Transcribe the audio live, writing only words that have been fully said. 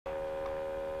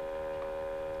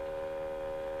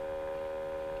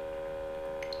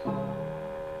You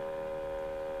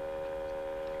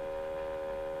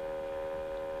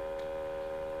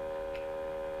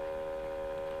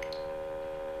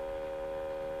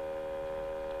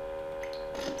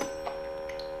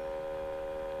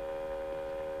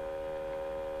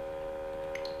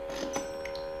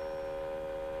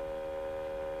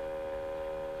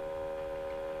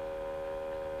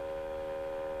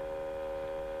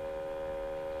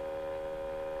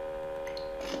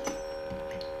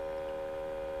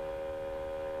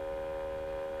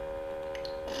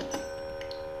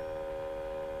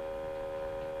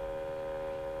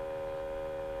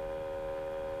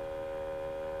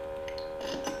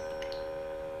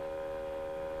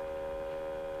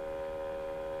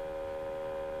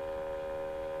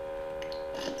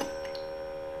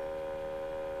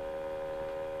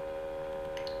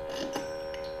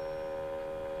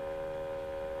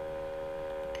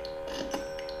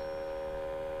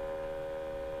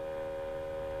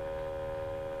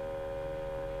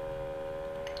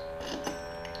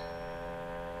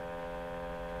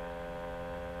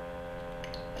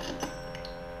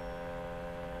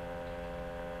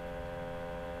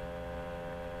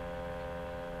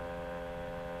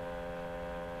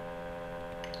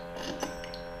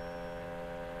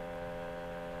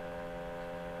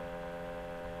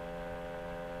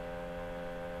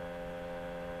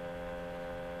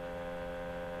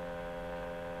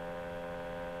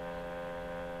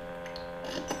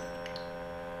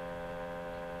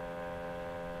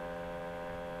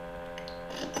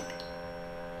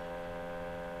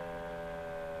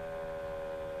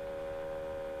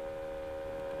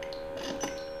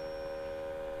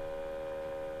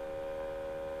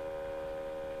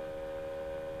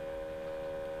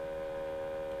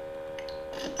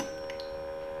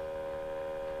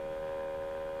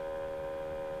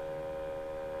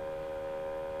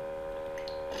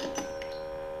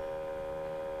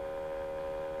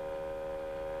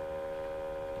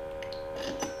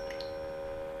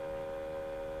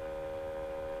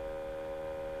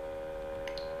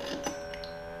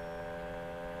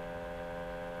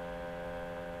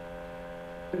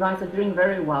guys are doing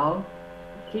very well.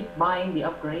 Keep buying the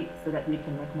upgrade so that we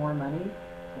can make more money.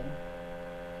 Okay.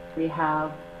 We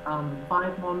have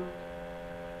 5 more.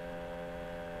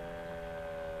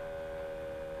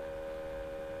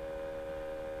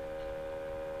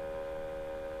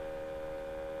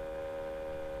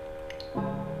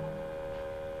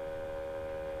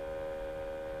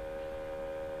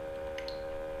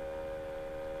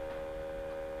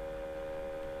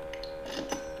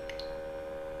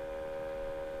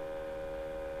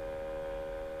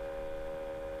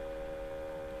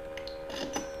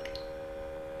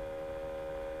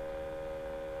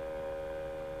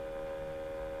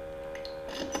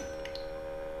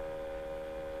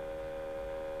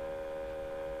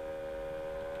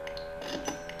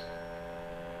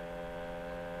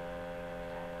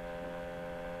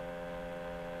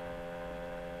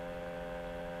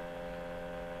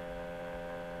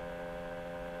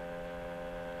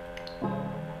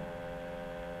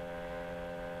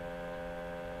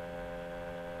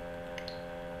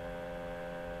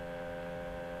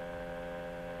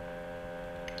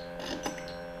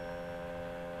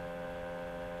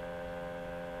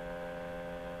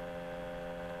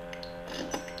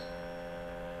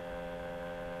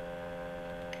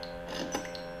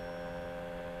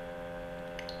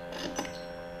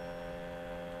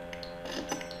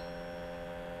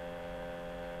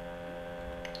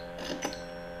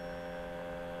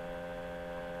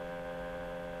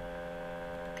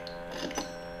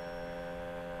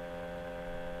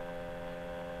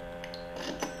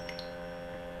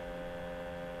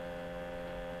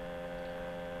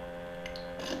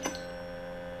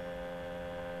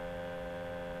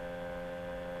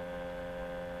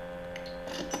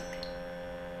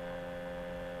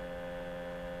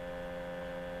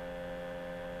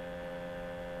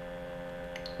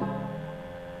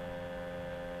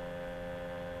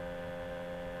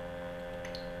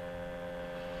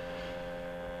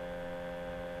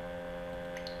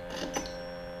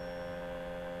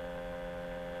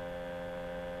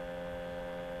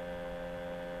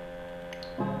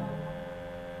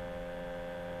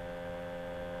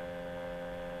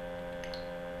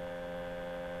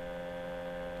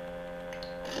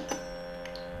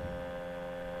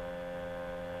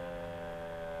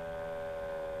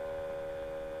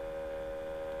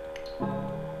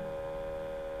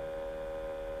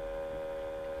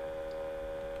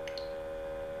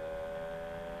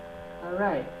 All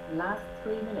right, last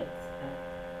 3 minutes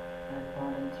and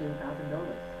more than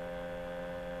 $2,000.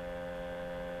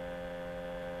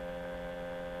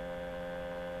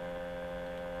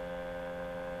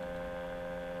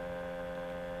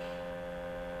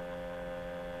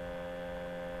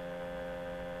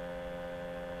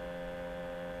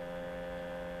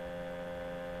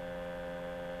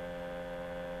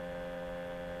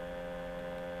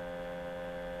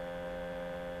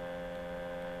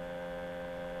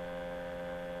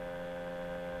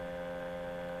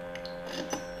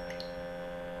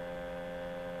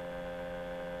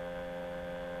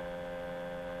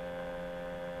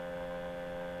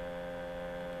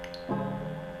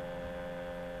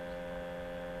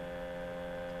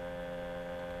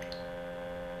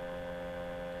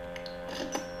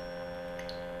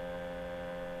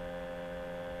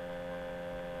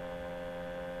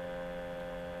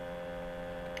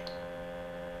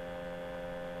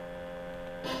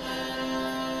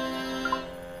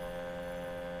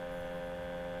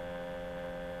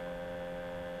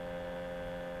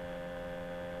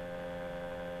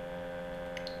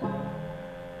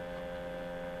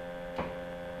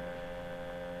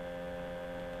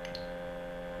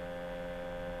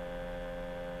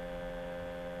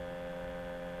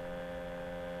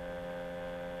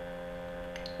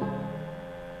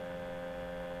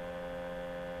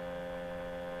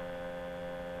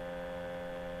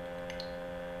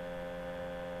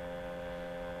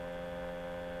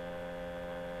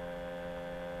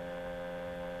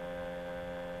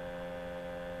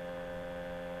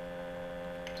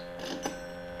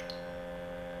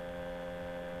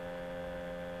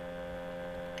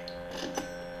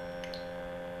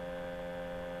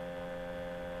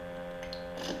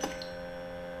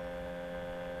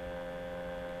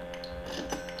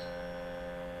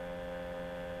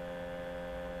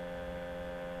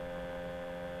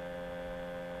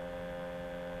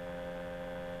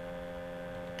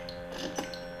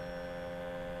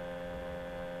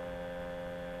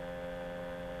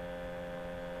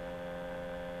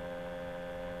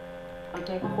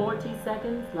 Okay, 40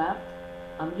 seconds left.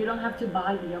 You don't have to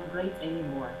buy the upgrades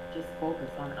anymore. Just focus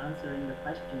on answering the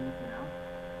questions now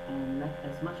and make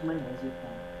as much money as you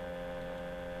can.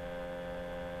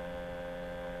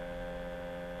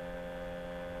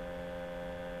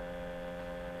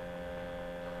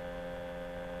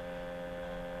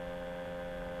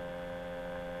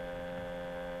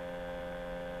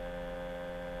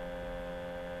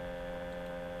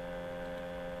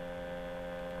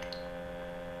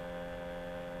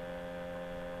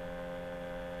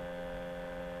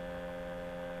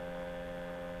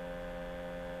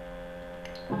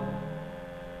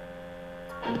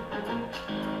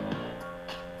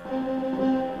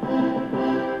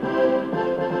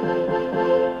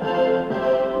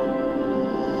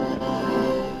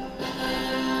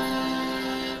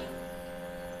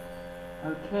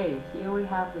 Okay, here we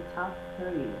have the top 3.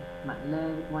 Mạnh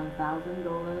Lê with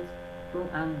 $1,000, Phương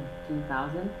Anh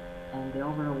 2,000, and the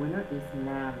overall winner is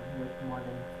Nam with more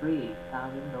than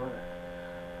 $3,000.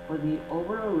 For the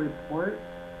overall report,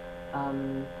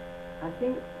 I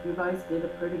think you guys did a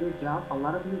pretty good job. A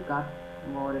lot of you got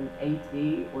more than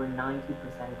 80 or 90%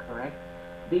 correct.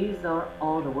 These are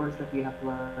all the words that you have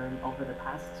learned over the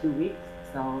past 2 weeks,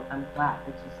 so I'm glad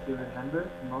that you still remember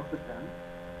most of them.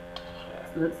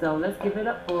 So let's give it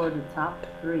up for the top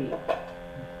 3.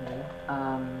 Okay,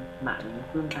 Mạnh,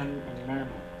 Phương Anh, and Nam.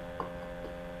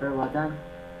 Very well done.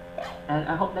 And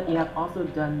I hope that you have also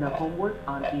done the homework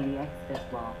on EDX as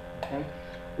well. Okay,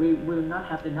 we will not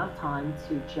have enough time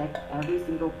to check every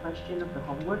single question of the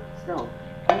homework. So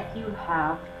if you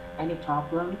have any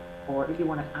problem or if you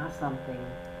want to ask something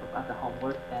about the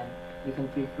homework, then you can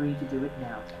feel free to do it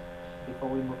now before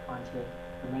we move on to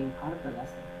the main part of the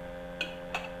lesson.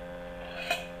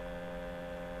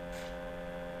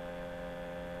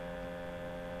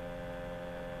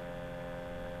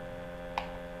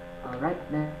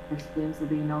 Alright, there seems to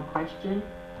be no question.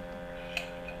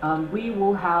 We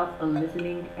will have a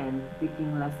listening and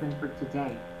speaking lesson for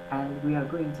today, and we are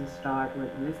going to start with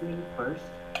listening first.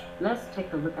 Let's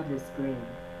take a look at the screen.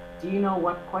 Do you know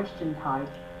what question type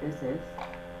this is?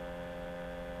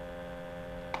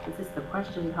 This is the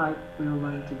question type we will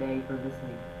learn today for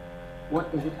listening. What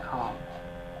is it called?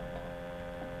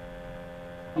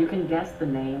 You can guess the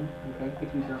name, okay,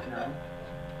 if you don't know.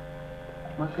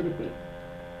 What could it be?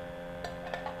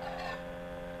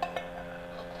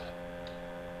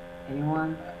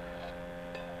 Anyone?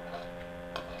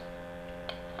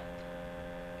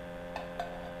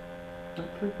 What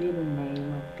could be the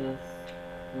name of this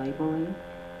labeling?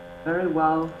 Very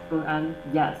well, Phương Anh.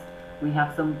 Yes, we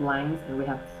have some blanks and we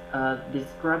have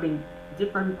describing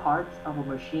different parts of a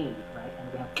machine, right?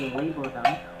 And we have to label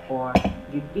them or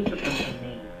give each of them a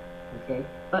name, okay?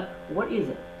 But what is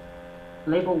it?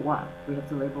 Label what? We have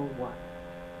to label what?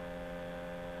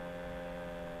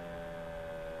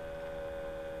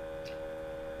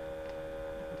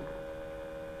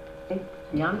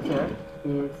 The answer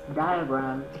is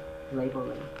diagram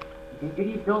labeling. Okay? If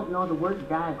you don't know the word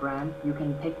diagram, you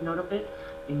can take note of it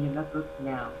in your notebook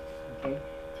now. Okay?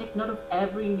 Take note of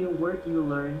every new word you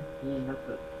learn in your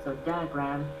notebook. So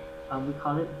diagram, we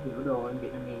call it biểu đồ in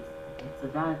Vietnamese. Okay? So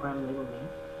diagram labeling.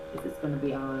 This is going to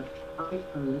be our topic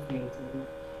for listening to.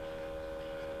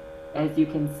 As you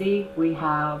can see, we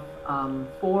have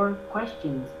 4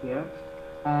 questions here,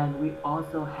 and we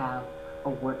also have a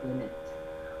word limit.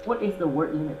 What is the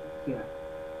word limit here?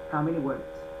 How many words?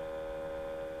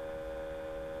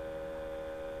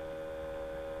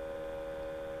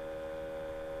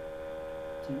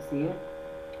 Do you see it?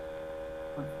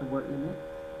 What's the word limit?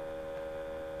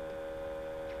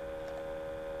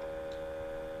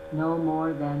 No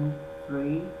more than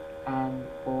 3 and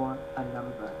or a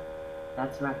number.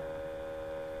 That's right.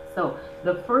 So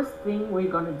the first thing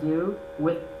we're going to do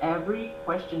with every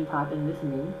question type in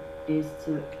listening is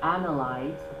to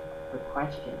analyze the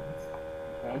questions.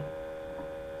 Okay,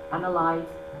 analyze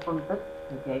phân tích.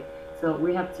 Okay, so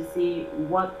we have to see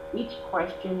what each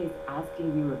question is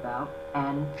asking you about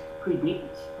and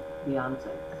predict the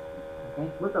answers. Okay,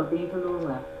 bước đầu tiên tôi luôn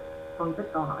là phân tích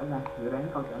câu hỏi và dự đoán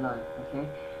câu trả lời. Okay,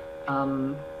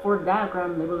 for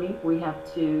diagram labeling we have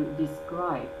to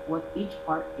describe what each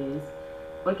part is.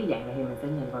 Với cái dạng này thì mình sẽ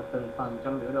nhìn vào từng phần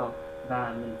trong biểu đồ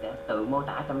và mình sẽ tự mô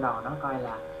tả trong đầu nó coi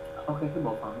là ok, cái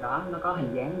bộ phận đó nó có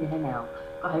hình dáng như thế nào,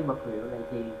 có thể vật liệu là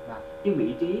gì và cái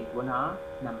vị trí của nó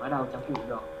nằm ở đâu trong cái biểu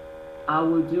đồ. I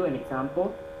will do an example.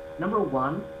 Number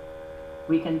 1,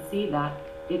 we can see that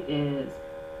it is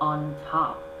on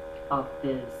top of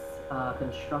this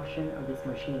construction of this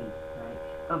machine, right?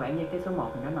 Có vẻ như cái số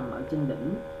 1 thì nó nằm ở trên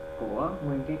đỉnh của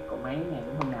nguyên cái cỗ máy này,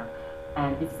 đúng không nào?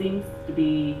 And it seems to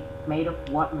be made of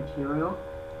what material?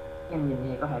 em nhìn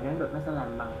thì có thể đoán được nó sẽ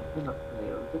làm bằng cái vật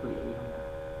liệu, chất liệu gì không nào?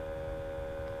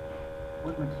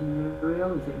 What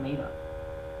material is it made of?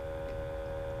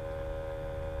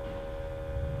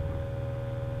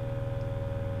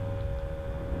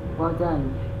 Well done.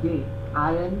 Duy,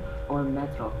 iron or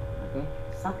metal. Okay,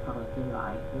 sắt hoặc là kim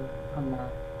loại, đúng không nào?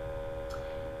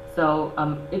 So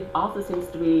it also seems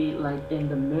to be like in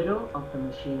the middle of the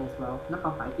machine as well. Nó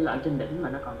không phải chỉ là ở trên đỉnh mà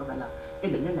nó còn có phải là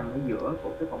cái đỉnh nó nằm ở giữa của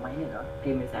cái cỗ máy này nữa.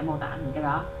 Thì mình sẽ mô tả những cái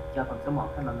đó cho phần số 1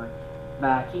 ha mọi người.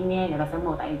 Và khi nghe người ta sẽ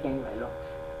mô tả y chang như vậy luôn.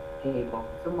 Thì bộ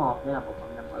số 1 đây là bộ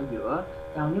phận nằm ở giữa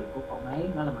cao nhất của cỗ máy,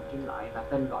 nó là mặt kim loại và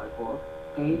tên gọi của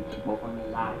cái bộ phận này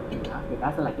là đó. Thì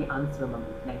đó sẽ là cái answer mà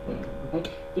mình đang tìm. Ok,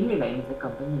 chính vì vậy mình sẽ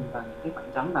cần phải nhìn vào những cái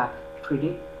khoảng trống và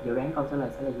predict, dự đoán câu trả lời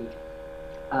sẽ là gì.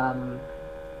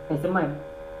 Thầy sẽ mời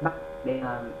bắt để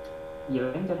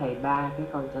dự đoán cho thầy 3 cái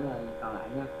câu trả lời còn lại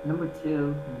nha. Number 2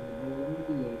 mình nhìn giống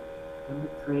cái gì,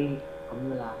 number 3 cũng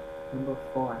như là number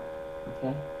 4.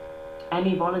 Okay,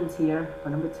 any volunteer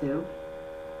for number 2?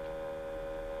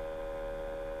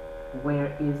 Where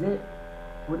is it?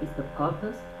 What is the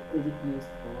purpose? What is it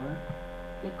used for?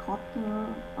 Helicopter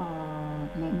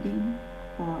landing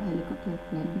or helicopter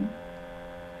landing.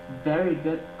 Very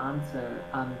good answer.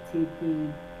 TP,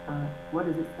 what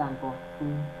does it stand for?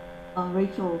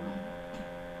 Rachel.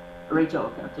 Rachel,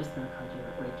 okay, I'm just gonna call you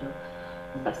Rachel.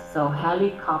 Yes, so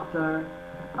helicopter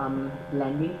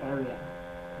landing area,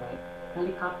 right?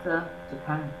 Helicopter trực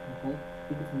thăng, okay?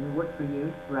 This is a new word for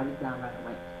you. Write it down right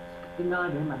away. Cái nơi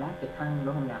để mà đáp trực thăng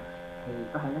đúng không nào? Thì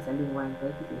có thể nó sẽ liên quan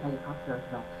tới cái chữ helicopter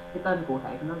rồi. Cái tên cụ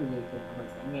thể của nó là gì thì mình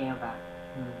sẽ nghe và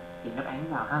điền đáp án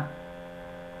vào ha.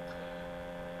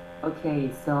 Okay,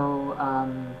 so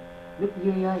Đức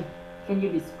Duy ơi, can you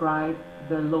describe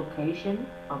the location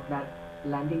of that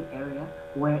landing area?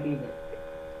 Where is it?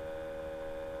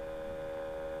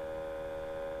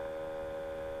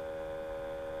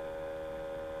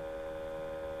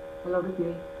 Hello Đức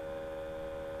Duy.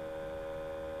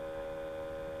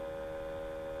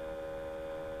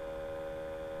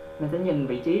 Mình sẽ nhìn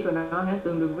vị trí của nó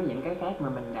tương đương với những cái khác mà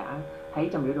mình đã thấy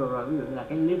trong biểu đồ rồi. Ví dụ như là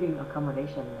cái living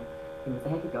accommodation này, thì mình sẽ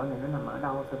thấy cái chỗ này nó nằm ở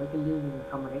đâu so với cái living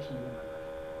accommodation này mọi người.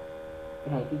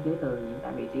 Cái này cái chế từ diễn tả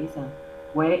vị trí xem.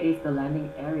 Where is the landing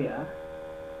area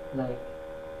like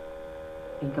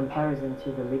in comparison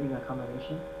to the living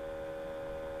accommodation?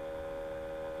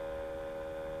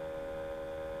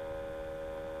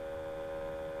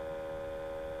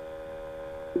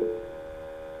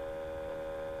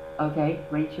 Okay,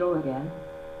 Rachel again.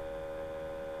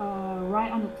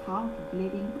 Right on the top of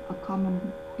living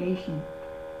accommodation.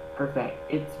 Perfect.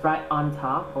 It's right on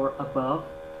top or above.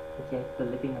 Okay, the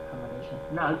living accommodation.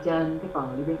 Nó ở trên cái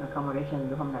phần living accommodation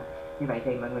đúng không nào? Như vậy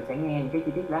thì mọi người sẽ nghe những cái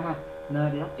chi tiết đó ha.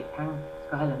 Nơi để lắp trực thăng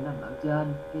có thể là nằm ở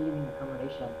trên cái living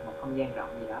accommodation, một không gian rộng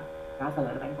gì đó. Đó sẽ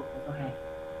là đáp án của câu số 2.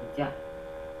 Được chưa?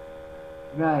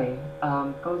 Rồi,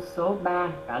 câu số 3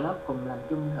 cả lớp cùng làm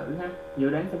chung thử ha. Dự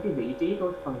đoán xem cái vị trí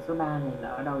của phần số 3 này là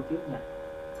ở đâu trước nè.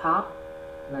 Top,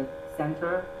 like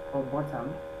center or bottom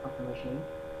of the machine.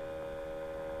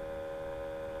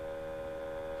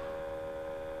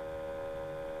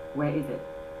 Where is it?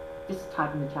 Just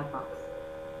type in the chat box.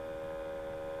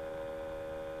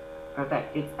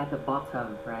 Perfect, it's at the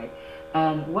bottom, right?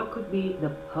 And what could be the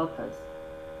purpose?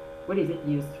 What is it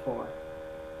used for?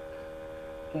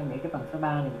 Các em nghĩ cái phần số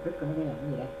 3 này mục đích của nó để làm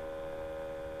cái gì đây?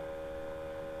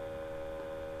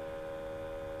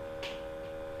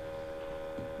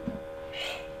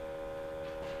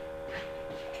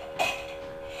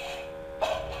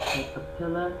 A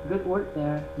pillar, good word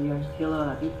there. The pillar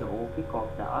là cái trụ, cái cột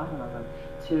đỡ,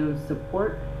 to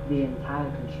support the entire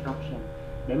construction,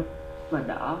 để mà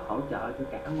đỡ hỗ trợ cho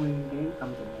cả nguyên cái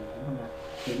công trình này đúng không nào?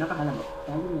 Thì nó có thể là một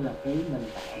cái giống như là cái nền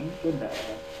tảng, cái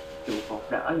bệ, trụ cột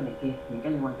đỡ như này kia, những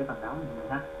cái liên quan tới phần đó mọi người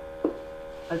ha.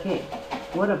 Okay,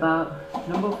 what about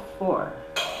number 4?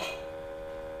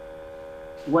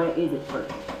 Where is it first?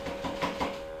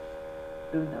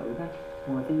 Tương tự thôi,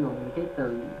 mọi người sẽ dùng những cái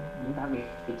từ diễn tả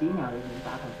vị trí nào để diễn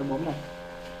tả phần số 4 đây?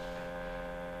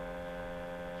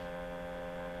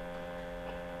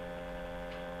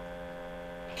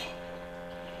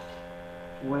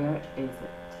 Where is it?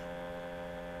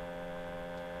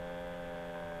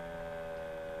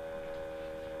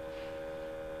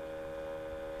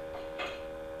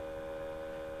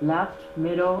 Left,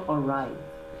 middle, or right?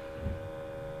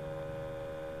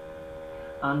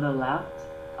 On the left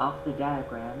of the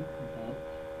diagram, okay,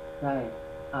 right.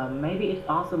 Maybe it's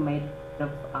also made of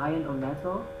iron or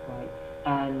metal, right?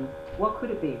 And what could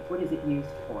it be? What is it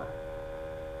used for?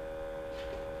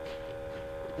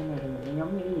 Cái này thì mình nó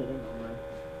giống như cái gì đây mọi người?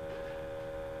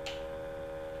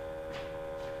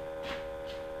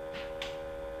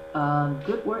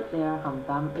 Good word there, Hồng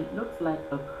Tâm. It looks like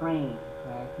a crane,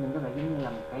 right? Nhìn có vẻ giống như là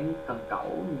một cái cần cẩu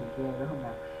như này kia đúng không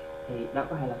nào? Thì đó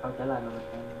có thể là câu trả lời mà mình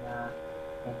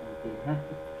đang tìm ha.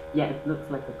 Yeah, it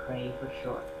looks like a crane for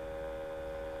sure.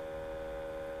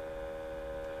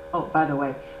 Oh, by the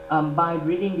way, by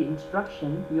reading the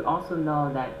instruction, you also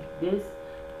know that this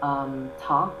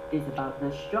talk is about the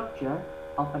structure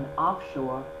of an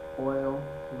offshore oil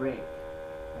rig.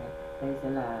 Đấy, đây sẽ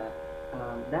là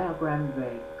diagram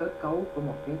về kết cấu của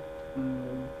một cái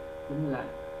giống như là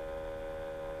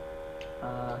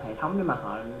hệ thống để mà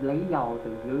họ lấy dầu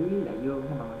từ dưới đại dương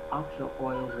hay mà offshore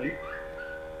oil rig.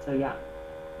 So yeah,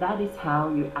 that is how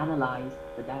you analyze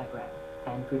the diagram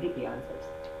and predict the answers.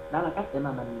 Đó là cách để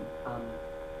mà mình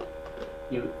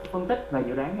phân tích và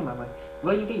dự đoán. Mà mình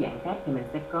với những cái dạng khác thì mình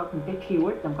sẽ có những cái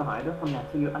keyword trong câu hỏi đúng không nào?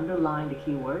 So you underline the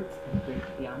keywords and predict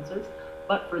the answers.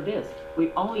 But for this, we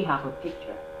only have a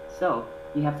picture. So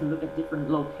you have to look at different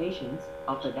locations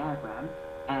of the diagram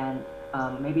and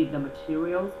maybe the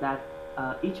materials that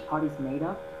each part is made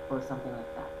of or something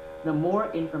like that. The more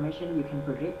information you can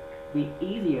predict, the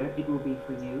easier it will be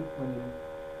for you when you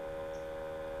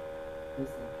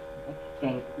listen. Okay?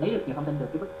 Càng lấy được nhiều thông tin từ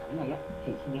cái bức ảnh này á,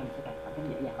 thì khi nghe mình sẽ càng cảm thấy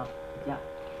dễ dàng hơn. Được chưa?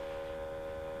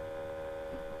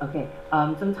 Okay,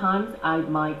 sometimes I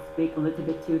might speak a little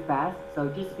bit too fast, so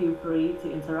just feel free to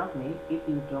interrupt me if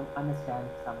you don't understand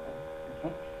something,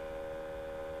 okay?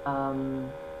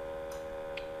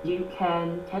 You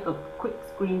can take a quick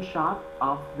screenshot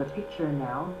of the picture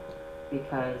now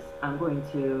because I'm going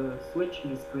to switch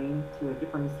the screen to a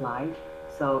different slide.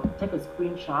 So take a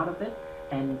screenshot of it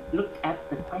and look at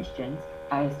the questions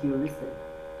as you listen.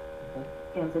 Okay.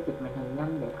 Các em sẽ chụp màn hình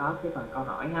nhanh để có cái phần câu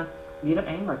hỏi ha. Ghi đáp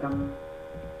án vào trong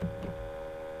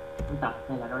tập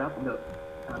hay là đâu đó cũng được.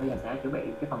 Bây giờ sẽ chuẩn bị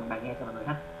cái phần bài nghe cho mọi người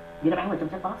ha. Ghi đáp án vào trong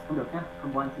chat box cũng được ha.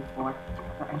 From 1 to 4,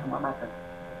 đáp án không bỏ 3 từ.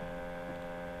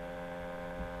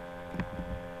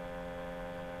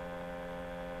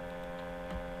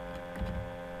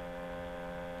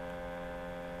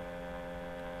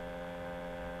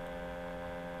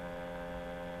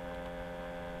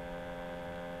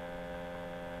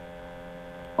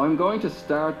 I'm going to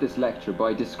start this lecture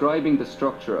by describing the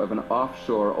structure of an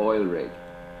offshore oil rig.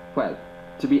 Well,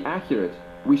 to be accurate,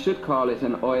 we should call it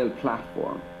an oil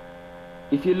platform.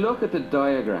 If you look at the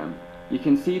diagram, you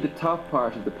can see the top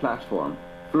part of the platform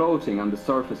floating on the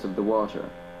surface of the water.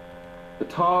 The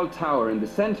tall tower in the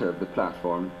center of the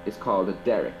platform is called a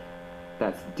derrick.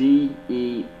 That's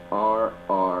D-E-R-R-I-C-K.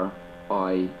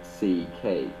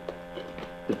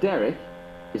 The derrick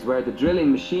is where the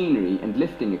drilling machinery and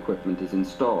lifting equipment is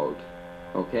installed.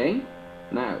 Okay?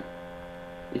 Now,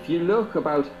 if you look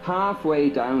about halfway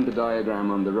down the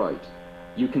diagram on the right,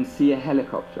 you can see a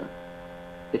helicopter.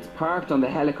 It's parked on the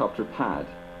helicopter pad.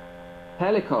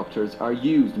 Helicopters are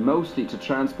used mostly to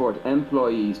transport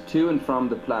employees to and from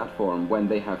the platform when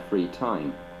they have free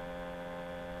time.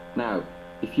 Now,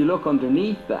 if you look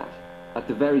underneath that, at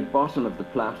the very bottom of the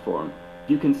platform,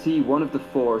 you can see one of the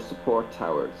 4 support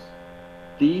towers.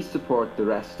 These support the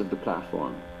rest of the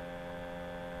platform.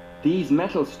 These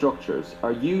metal structures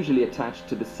are usually attached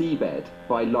to the seabed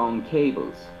by long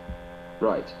cables.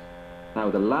 Right,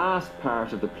 now the last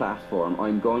part of the platform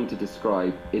I'm going to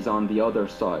describe is on the other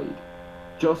side,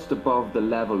 just above the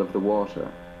level of the water.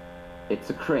 It's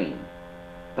a crane.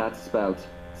 That's spelt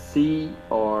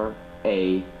C-R-A-N-E.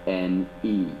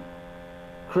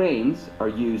 Cranes are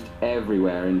used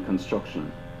everywhere in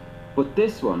construction, but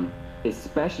this one is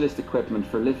specialist equipment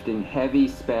for lifting heavy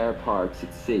spare parts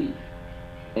at sea.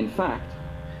 In fact,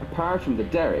 apart from the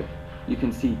derrick, you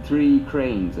can see 3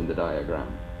 cranes in the diagram.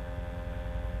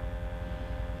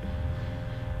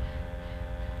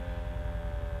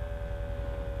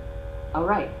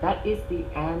 Alright, that is the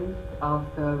end of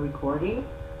the recording.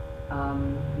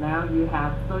 Now you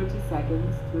have 30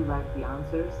 seconds to write the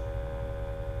answers.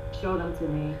 Show them to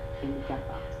me in the chat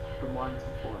box from 1 to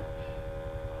 4.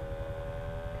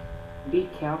 Be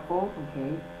careful,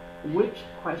 okay? Which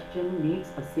question needs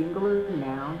a singular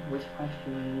noun, which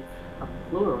question needs a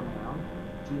plural noun?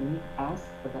 Do you need S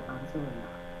for the answer or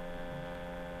not?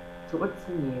 Số ít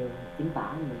số nhiều chính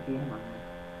tả như kia mọi người.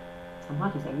 Xong hết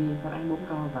thì sẽ ghi đáp án 4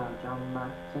 câu vào trong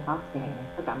chat box để hẹn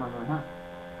tất cả mọi người ha.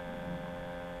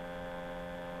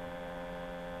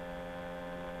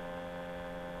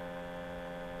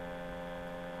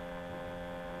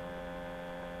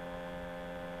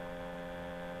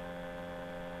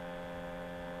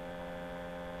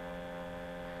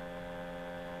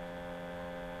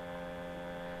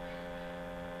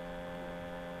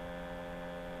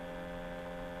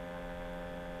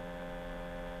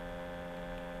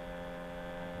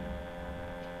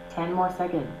 Ten more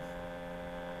seconds.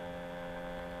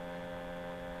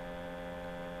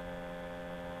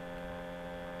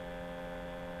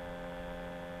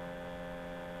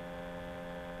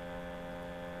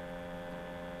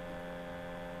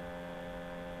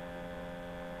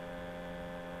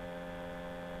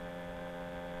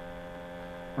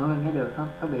 Mọi người nghe được không?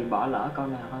 Có bị bỏ lỡ câu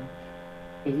nào không?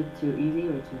 Is it too easy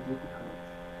or too difficult?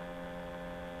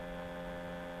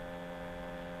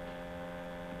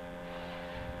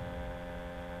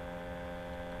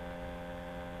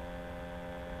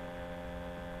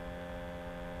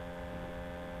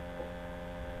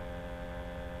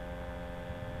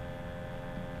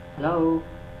 Hello.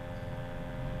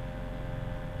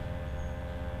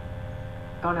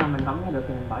 Câu nào mình không nghe được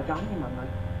thì mình bỏ trống nha mọi người.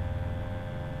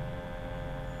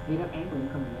 Ghi đáp án của những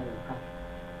câu mình nghe được ha.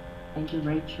 Thank you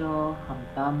Rachel, Hồng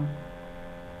Tâm.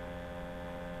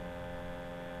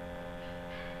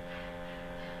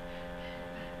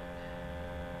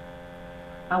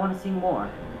 I want to see more.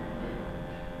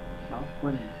 Bảo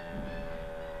Quỳnh.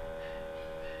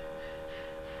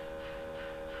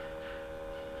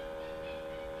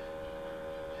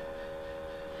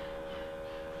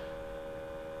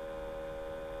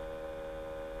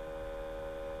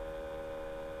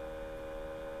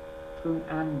 Phương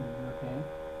Anh, okay.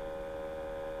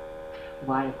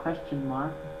 Why a question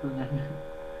mark? Phương Anh.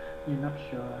 You're not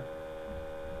sure.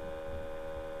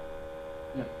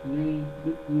 Nhật Duy,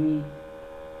 Đức Duy.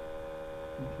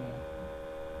 Okay.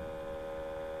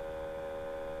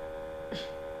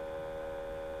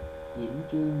 Diễm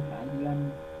Trương, Khải Doanh,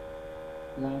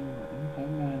 Lan Nguyễn, Thái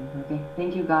Nam. Okay,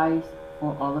 thank you guys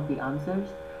for all of the answers.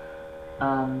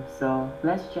 So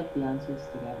let's check the answers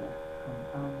together.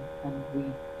 Thanh Huy.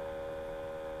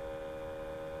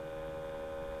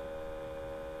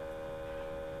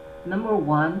 Number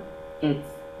 1, it's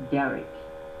Derek.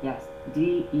 Yes,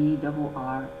 D-E-R-R-I-C-K.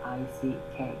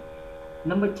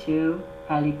 Number 2,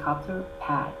 helicopter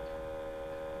pad.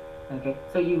 Okay,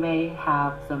 so you may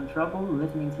have some trouble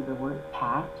listening to the word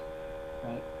pad,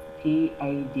 right?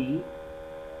 P-A-D.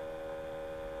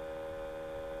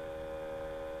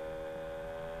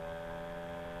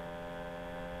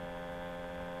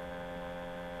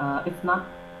 It's not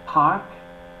park,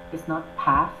 it's not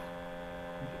path,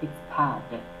 it's pad.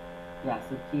 Yeah,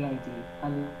 so P-A-D,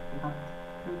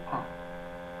 helicopter pad.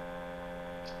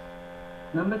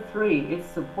 Number 3 is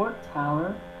support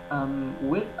tower,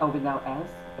 with or without S.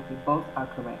 Okay, both are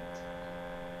correct.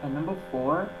 And number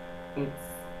 4, it's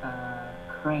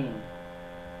crane.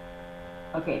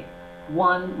 Okay,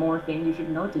 one more thing you should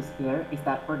notice here is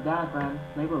that for diagram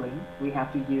labeling, we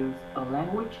have to use a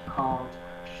language called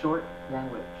short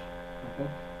language. Okay,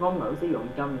 ngôn ngữ sử dụng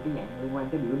trong những cái dạng liên quan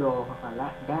tới biểu đồ hoặc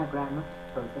là diagram đó,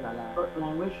 thường sẽ gọi là short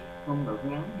language, ngôn ngữ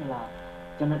ngắn, hay là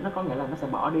cho nên nó có nghĩa là nó sẽ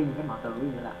bỏ đi những cái mạo từ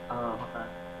như là hoặc là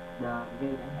the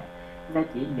như chẳng hạn. Chúng ta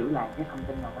chỉ giữ lại cái thông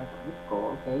tin nào quan trọng nhất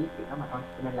của cái chuyện đó mà thôi,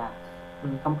 cho nên là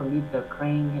không cần đi the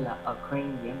crane hay là a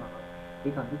crane gì mà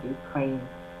chỉ cần cái chữ crane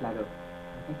là được.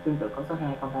 Okay. Tương tự câu số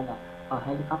 2 không phải là a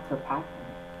helicopter pad.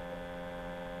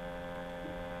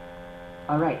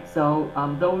 Alright, so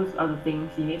those are the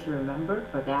things you need to remember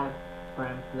for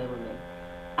diagram labeling.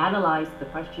 Analyze the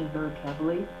question very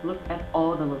carefully, look at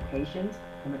all the locations,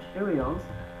 the materials,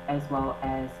 as well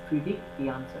as predict the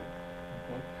answers.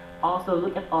 Okay. Also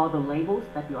look at all the labels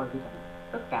that you are given.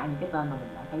 Tất cả những cái tên mà mình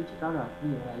đã thấy trước đó rồi,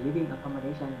 ví dụ là living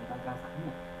accommodation người ta cho sẵn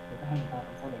này, người ta hay người ta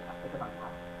cũng sẽ đề cập tới cái bằng đó.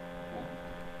 Okay.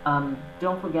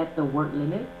 Don't forget the word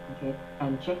limit, okay,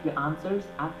 and check your answers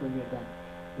after you're done.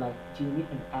 Like, do you need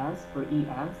an S for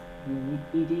ES? Do you need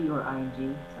ED or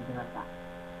ING? Something like that.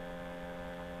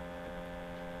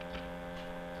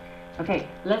 Okay,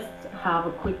 let's have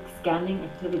a quick scanning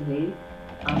activity.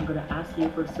 I'm going to ask you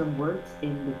for some words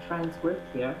in the transcript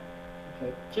here.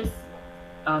 Okay, just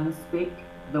speak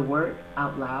the word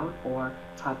out loud or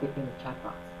type it in the chat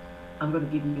box. I'm going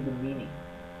to give you the meaning.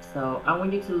 So I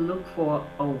want you to look for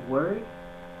a word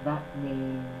that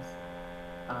means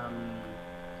okay,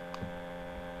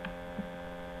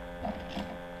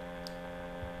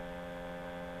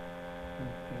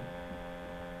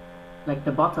 like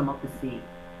the bottom of the sea.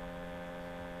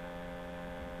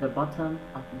 The bottom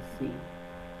of the sea.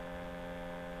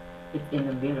 It's in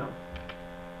the middle.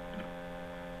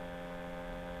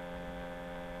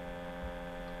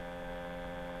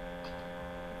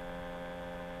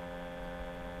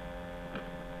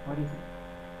 What is it?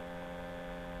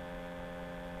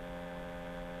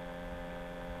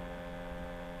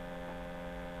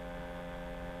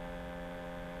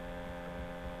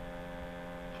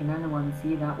 Can anyone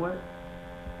see that word?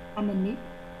 Underneath.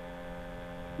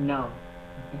 No.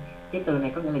 Okay. Cái từ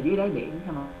này có nghĩa là dưới đáy biển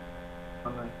ha mọi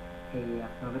người. Thì người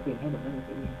phải tìm thấy được nó là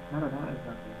chữ gì. Nó đâu đó ở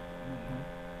gần cái này ha.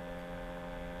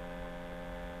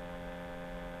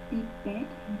 Seabed.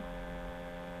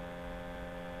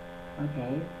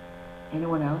 Okay.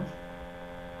 Anyone else?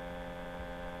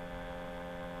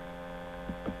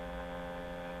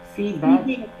 Seabed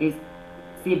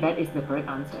is the correct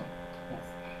answer. Yes.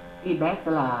 Cái bed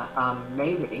sẽ là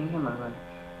đáy biển ha mọi người.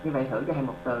 Như vậy thử cho thầy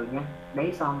một từ nha.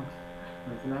 Đáy sông.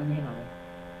 Mình sẽ nói như thế nào đây?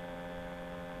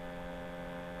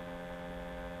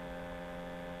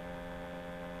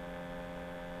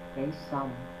 Đáy sông.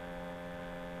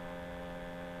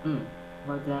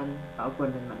 Version Bảo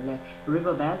Quỳnh hình mạnh lên.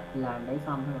 Riverbed là đáy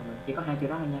sông thôi mọi người. Chỉ có hai chữ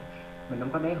đó thôi nha. Mình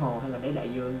không có đáy hồ hay là đáy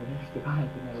đại dương gì hết. Chỉ có hai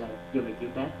chữ này là dùng để chữ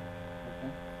bed.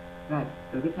 Okay. Rồi,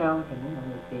 từ tiếp theo thì muốn mọi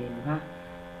người tìm ha.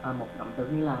 Một động từ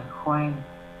như là khoan.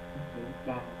 Chữ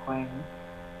đào khoan.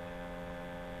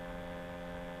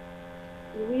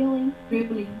 Drilling.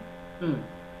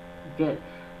 Good.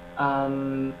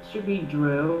 Should be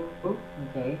drill.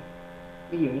 Okay.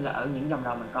 Ví dụ như là ở những dòng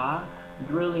đầu mình có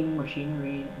drilling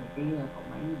machinery, những cái cỗ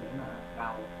máy để mà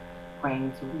đào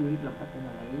khoan xuống dưới lòng đất để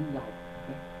mà lấy dầu.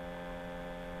 Okay.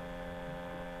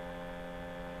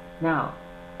 Now,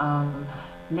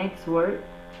 next word,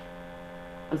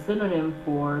 a synonym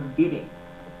for building,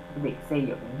 việc xây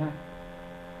dựng ha,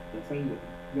 việc xây dựng,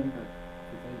 danh từ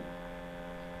việc xây dựng.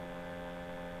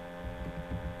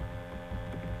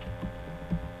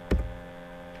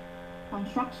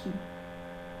 Construction.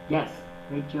 Yes,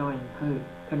 Rachel and Pooh.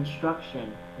 Construction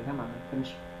thì các bạn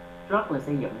construct là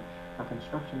xây dựng và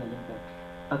construction là danh từ.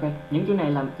 Ok, những chữ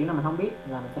này là chữ nào mình không biết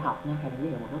là mình sẽ học nha, hay là giới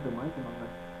thiệu một số từ mới cho mọi người.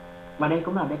 Và đây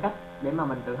cũng là cái cách để mà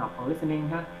mình tự học phần listening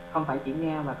ha, không phải chỉ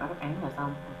nghe và có đáp án là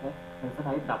xong. Ok, mình sẽ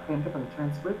phải đọc thêm cái phần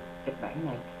transcript kịch bản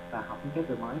này và học những cái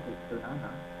từ mới từ đó nữa.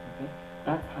 Ok,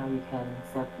 that's how you can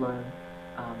self-learn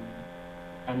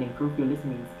and improve your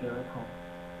listening skill at home.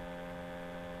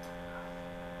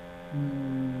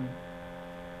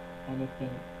 Anything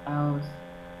else?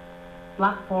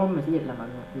 Platform mình sẽ dịch là mọi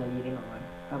người là gì đây mọi người?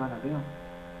 Các bạn nào biết không?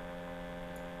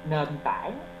 Nền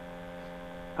tảng.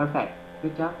 Perfect.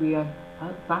 Good job, Rian.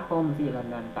 Platform mình sẽ dịch là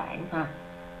nền tảng ha.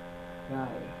 Rồi.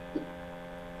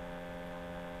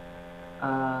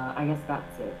 I guess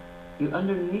that's it. Chữ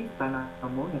underneath bạn nào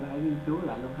còn muốn thì có thể ghi chú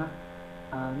lại luôn ha.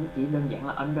 Nó chỉ đơn giản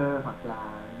là under hoặc là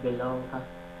below thôi.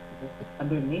 Okay.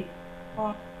 Underneath.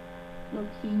 Đôi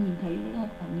khi nhìn thấy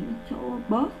ở những chỗ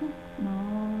bus ấy, nó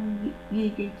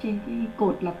ghi cái trên cái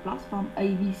cột là platform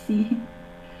ABC.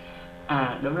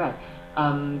 À đúng rồi.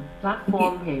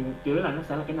 Platform thì chữ là nó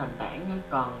sẽ là cái nền tảng,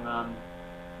 còn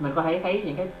mình có thể thấy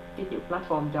những cái chữ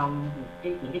platform trong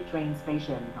những cái train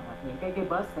station hoặc là những cái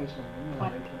bus station như là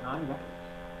Rachel nói vậy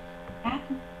đó.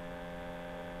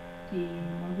 Thì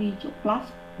nó ghi chỗ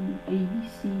platform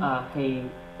ABC. Thì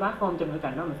platform trong ngữ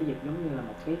cảnh đó mình sẽ dịch giống như là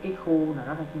một cái khu nào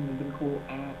đó khi mình bên khu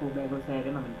A, khu B, khu C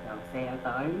để mà mình chờ xe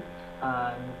tới,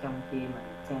 trong khi mà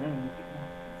xe nó đang di chuyển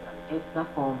là cái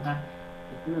platform ha,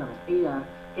 thì cũng là một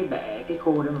cái bệ, cái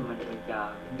khu để mà mình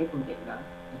chờ những cái phương tiện đó.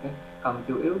 Okay. Còn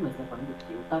chủ yếu mình sẽ vẫn dịch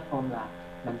chữ platform là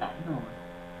nền tảng thôi.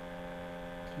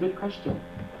 Good question.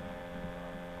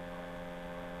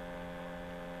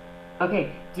 Okay,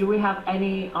 do we have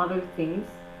any other things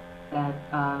that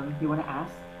you want to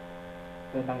ask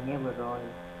về bài nghe vừa rồi,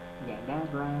 dạng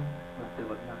diagram hoặc từ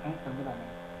vựng nào khác trong cái bài này?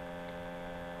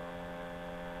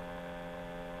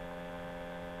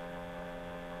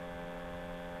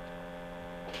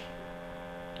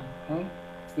 Okay,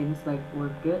 seems like we're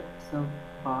good so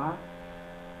far.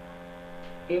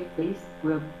 If this,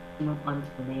 we'll move on to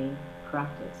the main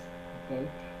practice. Okay,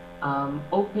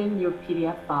 open your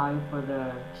PDF file for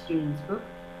the students book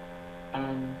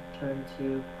and turn to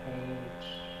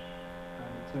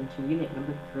unit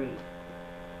number 3.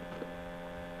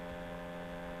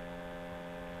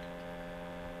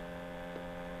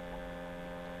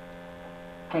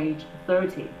 Page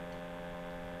 30.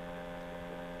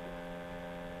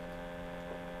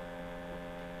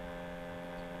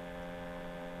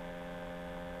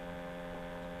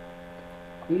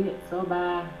 Unit số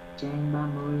 3, trang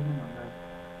 30 nha mọi người.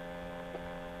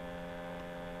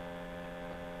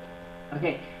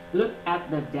 Okay, look at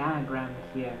the diagram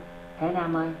here. Thế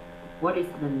Nam ơi, what is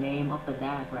the name of the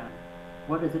diagram?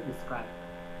 What does it describe?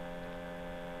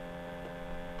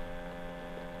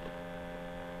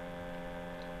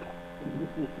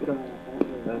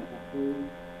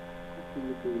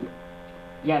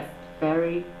 Yes,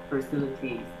 ferry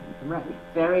facilities. Đúng rồi,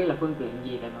 ferry là phương tiện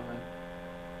gì vậy mọi người?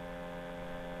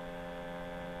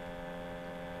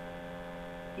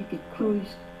 Like a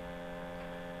cruise.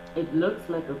 It looks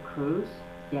like a cruise,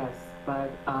 yes,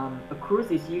 but a cruise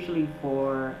is usually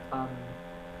for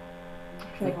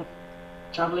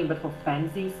traveling, but for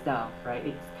fancy stuff, right?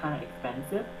 It's kind of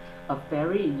expensive. A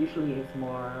ferry usually is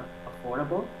more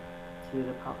affordable to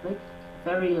the public.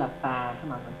 Ferry là phà các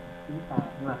bạn, tiếng phà,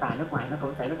 nhưng mà phà nước ngoài nó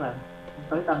cũng sẽ rất là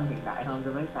tối tân hiện đại hơn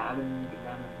so với phà bên Việt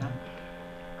Nam mình ha.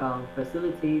 Còn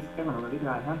facilities các bạn biết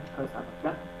rồi ha, cơ sở vật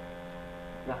chất.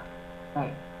 Yeah.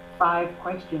 Right. 5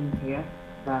 questions here.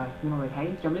 Rồi, như mọi người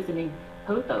thấy trong listening,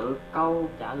 thứ tự câu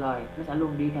trả lời nó sẽ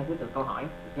luôn đi theo thứ tự câu hỏi,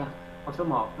 được chưa? Câu số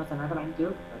 1 nó sẽ nói đáp án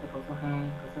trước, rồi tới câu số 2,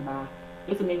 câu số 3.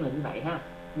 Listening là như vậy ha.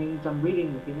 Nhưng trong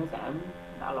reading thì nó sẽ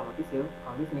đảo lộn một tí xíu.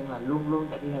 Còn listening là luôn luôn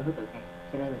sẽ đi theo thứ tự này.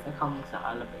 Cho nên mình sẽ không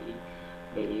sợ là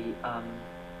bị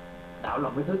đảo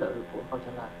lộn với thứ tự của câu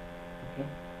trả lời. Ok.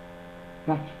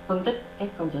 Rồi, phân tích các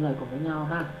câu trả lời cùng với nhau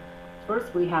ha.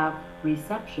 First we have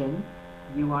reception.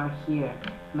 You are here.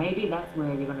 Maybe that's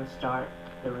where you're gonna start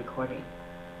the recording.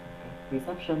 Okay.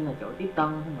 Reception là chỗ tiếp tân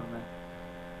thôi mọi người.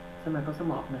 Xong rồi câu số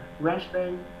 1 nè.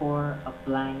 Restaurant for a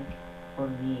blank or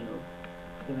meal.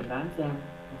 Thì mình đoán xem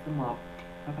câu số 1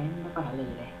 đáp án nó có thể là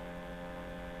gì đây?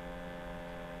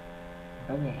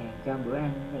 Có nhà hàng cho bữa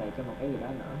ăn với lại cho một cái gì đó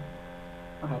nữa.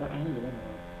 Có thể đáp án là gì đây mọi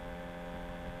người?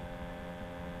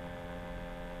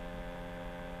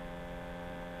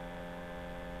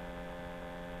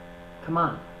 Come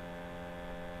on.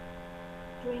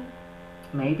 Drink.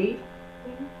 Maybe.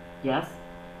 Drink. Yes.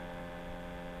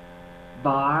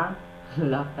 Bar.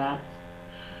 Love that.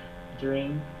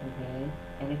 Drink. Okay.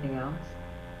 Anything else?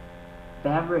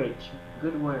 Beverage.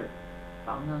 Good word.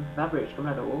 Vẫn hơn. Beverage cũng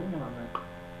là đồ uống nha mọi người.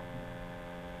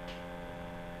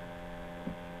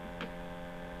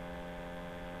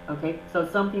 Okay, so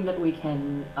something that we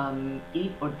can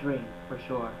eat or drink for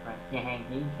sure. Right. Nhà hàng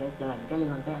thì sẽ là những cái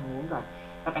liên quan tới ăn uống rồi.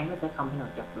 Đáp án nó sẽ không thể nào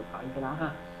chọc được khỏi những cái đó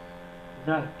ha.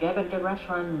 Rồi, kế bên cái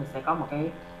restaurant mình sẽ có một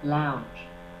cái lounge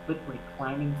with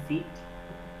reclining seat.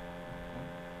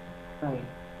 Rồi,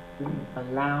 a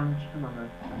lounge mọi người.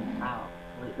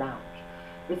 Lounge.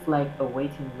 It's like a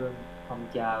waiting room, phòng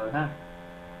chờ ha.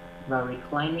 Và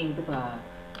reclining tức là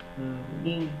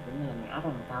nghiêng, cũng như là ngã ra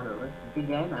làm sao được. Cái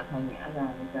ghế mà thay ngã ra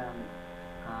để cho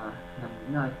nằm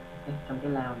nghỉ ngơi trong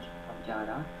cái lounge, phòng chờ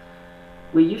đó.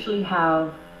 We usually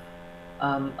have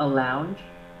a lounge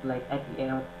like at the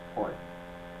airport.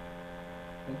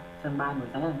 Sân bay mình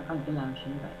thấy là nó có những cái lounge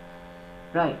như vậy.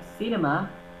 Right, cinema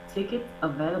tickets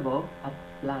available at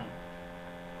blank.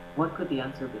 What could the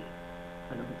answer be?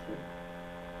 For number 2.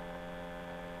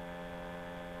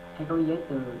 Hay có giới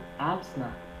từ apps nè.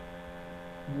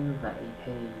 Như vậy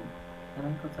thì đáp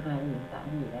án câu số 2 diễn tả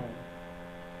cái gì đây?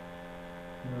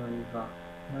 Người, vật,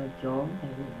 nơi, chốn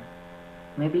hay cái gì nè?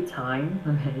 Maybe time.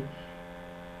 Okay.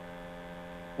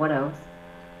 What else?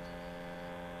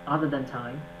 Other than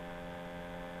time?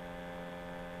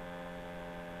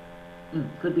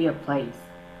 Could be a place,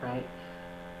 right?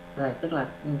 Rồi, tức là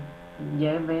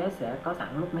giá vé sẽ có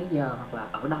sẵn lúc mấy giờ hoặc là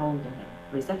ở đâu chẳng hạn.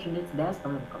 Receptionist desk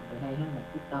trong làm cộng từ hay ha, là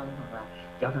tiếp tân hoặc là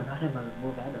chỗ nào đó để mà mình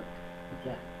mua vé được.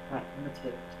 Okay. Right, number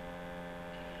 2.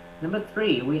 Number 3,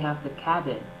 we have the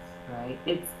cabins, right?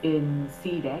 It's in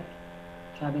C deck.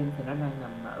 Cabin thì nó đang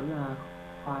nằm ở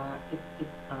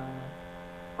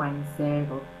khoang C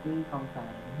của cái con tàu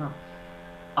đúng không?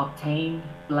 Obtain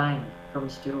blank from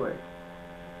steward.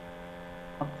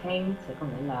 Obtain sẽ có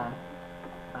nghĩa là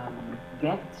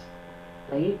get,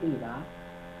 lấy cái gì đó.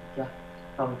 Chưa?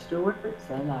 Còn steward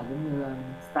sẽ là giống như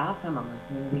staff hay mọi người,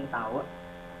 nhân viên tàu á.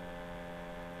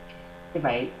 Như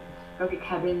vậy có cái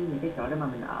cabin, những cái chỗ để mà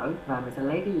mình ở, và mình sẽ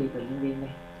lấy cái gì từ nhân viên đây?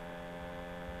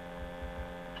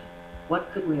 What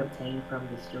could we obtain from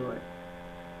the steward?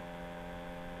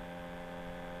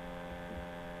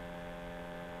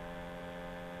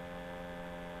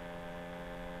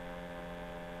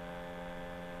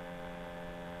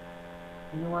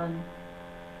 Anyone?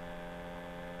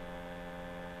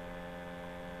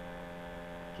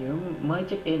 Kiểu mới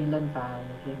check in lên phà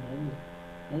thì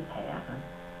lấy thẻ hả?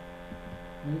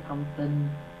 Lấy thông tin.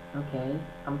 Ok,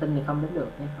 thông tin thì không đến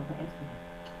được nha, không có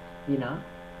S gì nữa.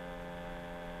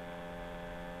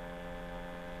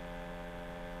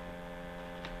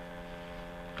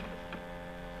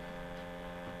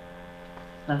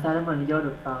 Làm sao để mình vô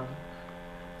được phòng?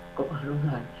 Cũng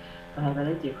đúng rồi, có thể phải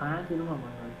lấy chìa khóa chứ đúng không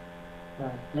mọi người? Rồi,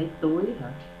 lấy túi hả?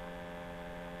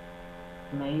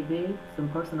 Maybe some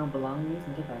personal belongings,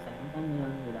 những cái tài sản cá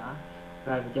nhân gì đó.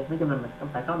 Rồi nói chung là mình không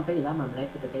phải có một cái gì đó mà mình lấy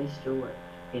từ cái steward.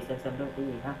 Thì xem đó là cái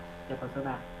gì ha. Cho câu số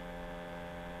 3.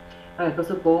 Rồi câu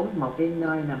số 4, một cái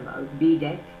nơi nằm ở B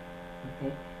deck.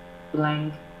 Okay.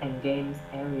 Blank and games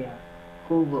area,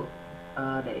 khu vực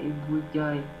để vui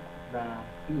chơi và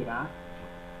cái gì đó.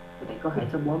 Vậy có thể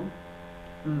số 4.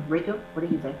 Rachel, what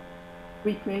did you say?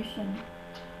 Recreation.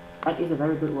 That is a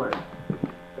very good word.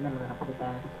 Cái này mình học người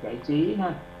ta giải trí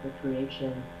ha,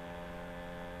 recreation.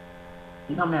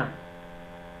 Đúng không nào?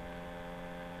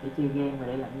 Để chơi game và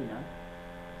để làm gì nữa?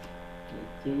 Giải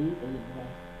trí để gì nữa đây?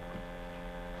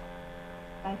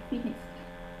 I finished.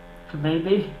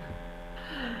 Maybe.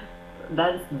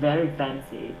 That's very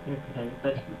fancy. Okay,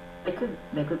 but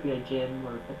there could be a gym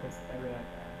or a fitness area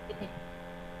there.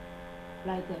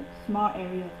 like a small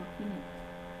area for peanuts.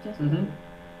 Just Mm-hmm.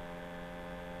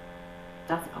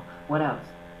 That's all. What else?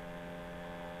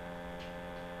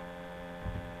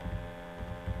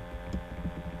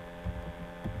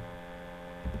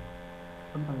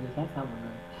 Không còn gì khác sao mọi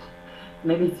người?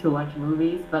 Maybe to watch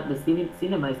movies, but the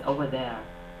cinema is over there.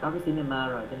 Có cái cinema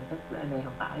rồi cho nên chắc ở đây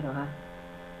không phải đâu ha.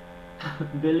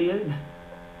 Billion.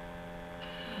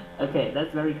 Okay,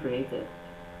 that's very creative.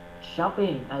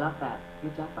 Shopping, I love that.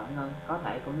 Good job bạn ơi. Có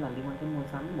thể cũng là liên quan tới mua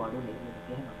sắm, bộ lưu niệm như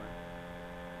thế mọi người.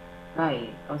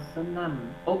 Right, câu số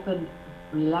 5. Open,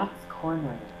 relax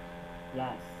corner.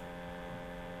 Yes.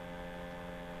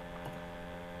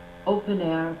 Open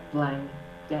air blank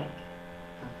deck.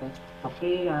 Okay. Một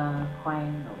cái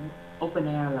khoang nổi open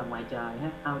air là ngoài trời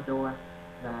ha, outdoor.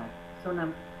 Và số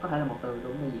 5 có thể là một từ đủ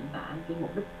để diễn tả cái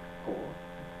mục đích của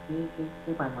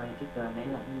cái khoang ngoài cái trời này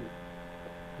là cái gì.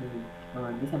 Thì mọi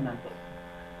người biết xem nào.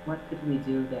 What could we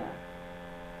do there?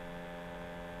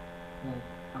 Like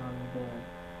on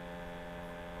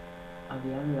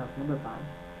the area of number 5.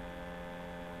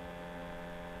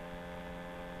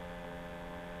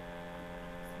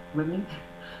 Swimming?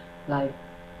 Like,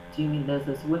 do you mean there's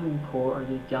a swimming pool or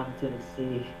you jump to the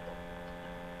sea?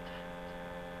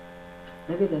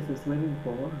 Maybe there's a swimming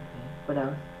pool. Okay. What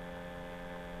else?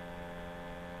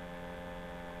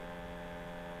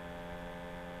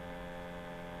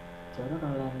 Chỗ đó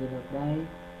còn làm gì được đây?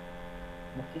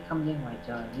 Một cái không gian ngoài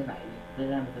trời như vậy nên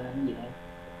ra mình làm gì đây?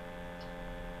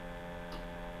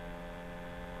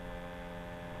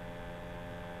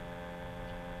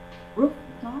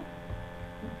 rooftop.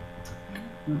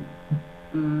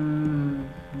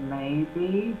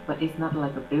 Maybe, but it's not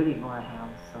like a building or a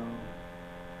house, so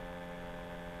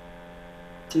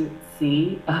to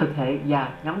see, okay,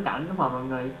 yeah, ngắm cảnh đúng không mọi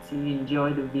người? To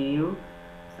enjoy the view,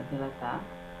 something like that.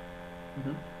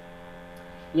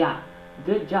 Yeah,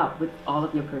 good job with all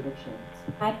of your predictions.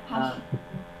 Passion.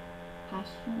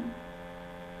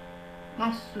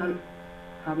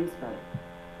 How do you spell it?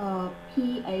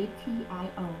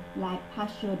 Patio, like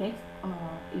patriotic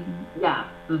in Yeah,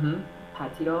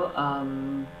 patio,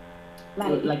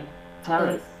 like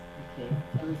terrace. Okay,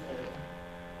 terrace area.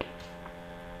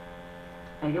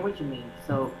 I get what you mean.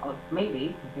 So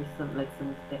maybe okay,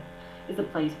 it's a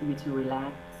place for you to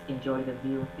relax, enjoy the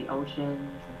view of the ocean,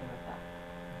 something like that.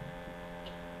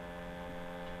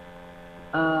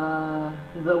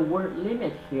 The word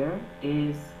limit here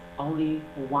is only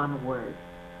one word.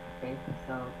 Okay,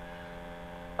 so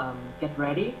get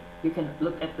ready. You can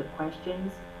look at the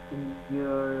questions in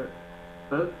your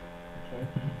book, okay,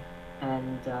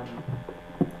 and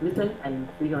listen and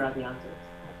figure out the answers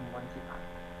from 1 to 5.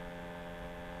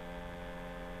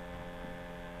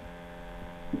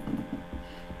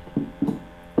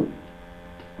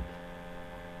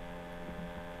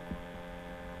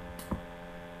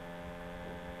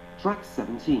 Track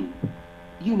 17,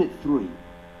 Unit 3,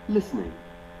 Listening,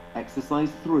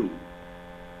 Exercise 3.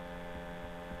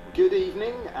 Good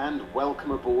evening and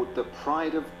welcome aboard the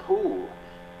Pride of Poole.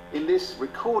 In this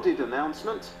recorded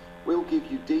announcement, we'll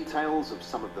give you details of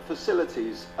some of the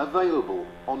facilities available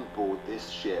on board this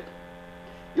ship.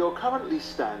 You're currently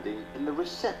standing in the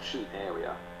reception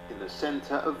area in the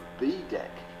centre of B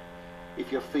deck.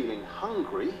 If you're feeling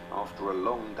hungry after a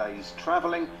long day's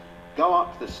travelling, go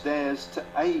up the stairs to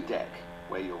A deck,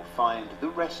 where you'll find the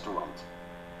restaurant.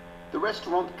 The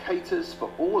restaurant caters for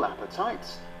all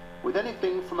appetites, with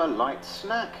anything from a light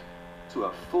snack to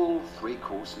a full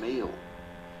 3-course meal.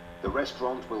 The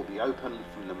restaurant will be open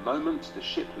from the moment the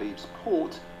ship leaves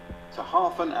port to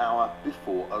half an hour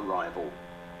before arrival.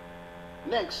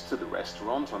 Next to the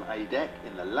restaurant on A deck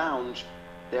in the lounge,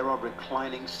 there are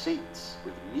reclining seats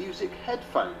with music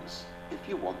headphones if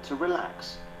you want to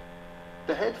relax.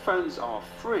 The headphones are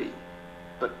free,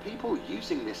 but people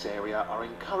using this area are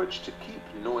encouraged to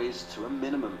keep noise to a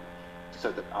minimum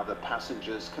so that other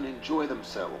passengers can enjoy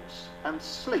themselves and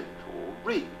sleep or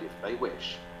read if they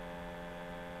wish.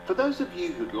 For those of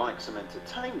you who'd like some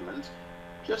entertainment,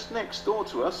 just next door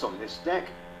to us on this deck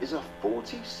is a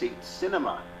 40-seat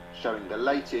cinema showing the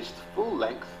latest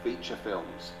full-length feature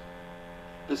films.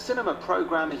 The cinema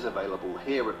programme is available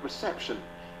here at reception,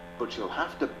 but you'll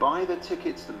have to buy the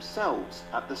tickets themselves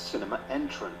at the cinema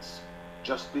entrance,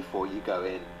 just before you go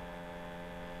in.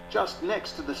 Just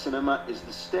next to the cinema is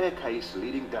the staircase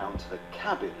leading down to the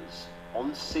cabins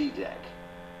on C deck.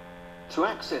 To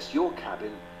access your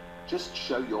cabin, just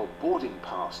show your boarding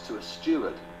pass to a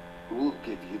steward, who will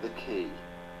give you the key.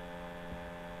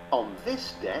 On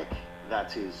this deck,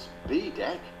 that is B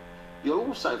deck, you'll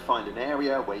also find an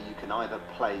area where you can either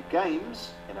play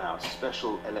games in our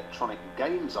special electronic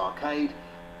games arcade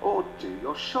or do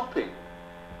your shopping.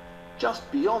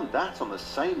 Just beyond that, on the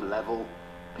same level,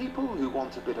 people who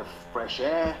want a bit of fresh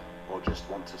air or just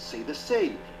want to see the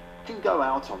sea can go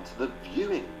out onto the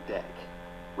viewing deck,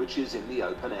 which is in the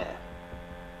open air.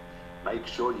 Make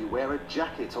sure you wear a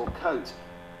jacket or coat,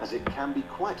 as it can be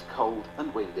quite cold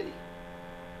and windy.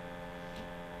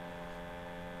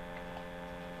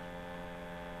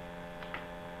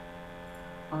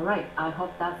 Alright, I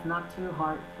hope that's not too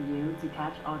hard for you to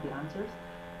catch all the answers.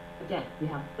 Again, we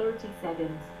have 30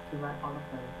 seconds to write all of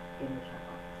them in the chat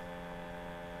box.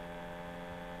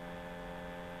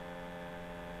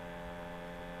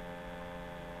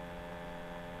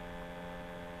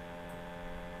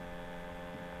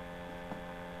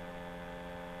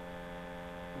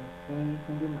 Okay,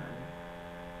 thank you, man.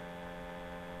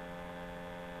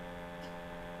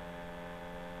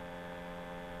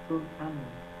 Phương Anh,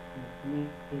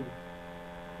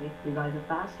 okay, you guys are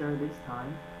faster this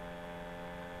time.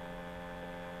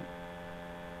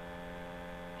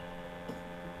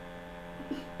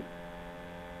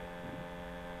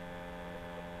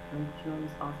 Rachel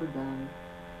is also done.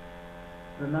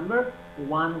 Remember,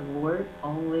 one word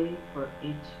only for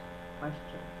each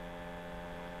question.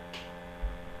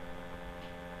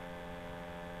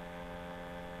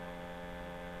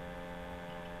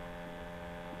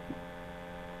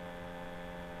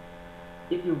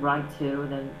 If you write two,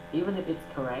 then even if it's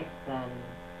correct, then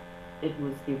it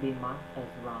will still be marked as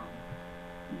wrong.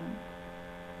 Yeah.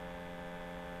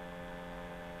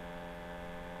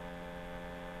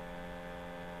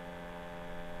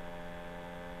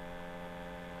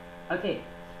 Okay,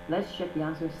 let's check the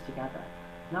answers together.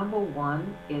 Number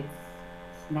one is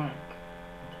snack.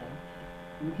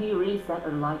 Okay. He really said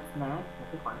a light snack, một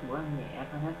cái khoản bữa ăn nhẹ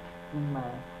thôi hết, nhưng mà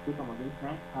chỉ còn một chữ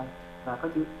snack thôi, và có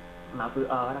chữ mạo từ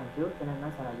ở đằng trước, cho nên nó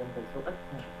sẽ là danh từ số ít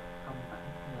này, không phải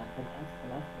là tên s,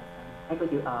 less hay có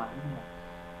chữ đúng không ạ?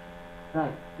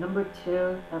 Right, number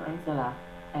two, đáp án sẽ là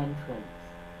entrance,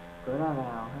 cửa ra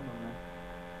vào ha mọi người.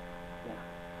 Yeah.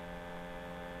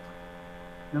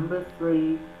 Number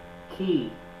three, key.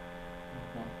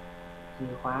 Okay.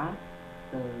 Chìa khóa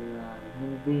từ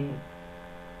nhân viên.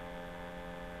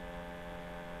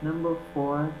 Number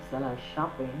four sẽ là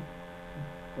shopping.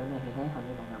 Chỗ này thì thấy hình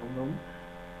như bạn nào cũng đúng.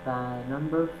 Và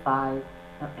number five,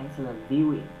 đáp án sẽ là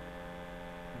viewing.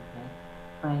 Okay.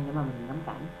 Khoan để mà mình ngắm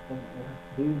cảnh, đơn giản vậy thôi.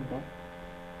 Viewing deck.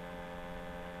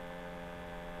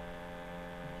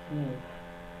 Okay.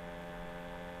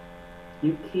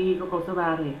 Chữ key của câu số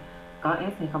 3 thì có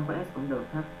S hay không có S cũng được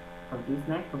ha. Còn chữ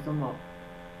snack câu số 1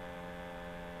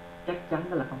 chắc chắn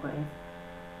đó là không có S.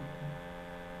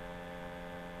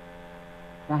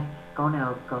 Đây, câu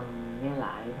nào cần nghe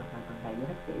lại hoặc là cần thầy giải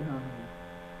thích kỹ hơn nè.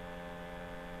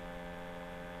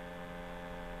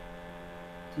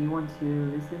 Do you want to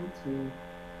listen to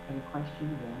any question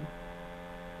again?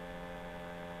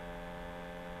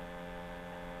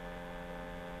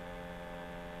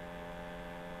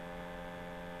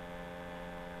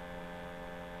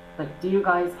 Like, do you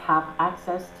guys have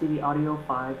access to the audio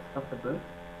files of the book?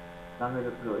 Mọi người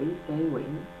được gửi cái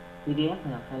quyển PDF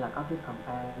này hay là có cái phần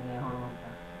file nghe không?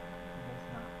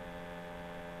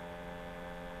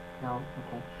 No,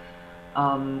 okay.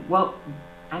 Well,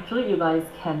 actually, you guys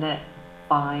can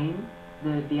find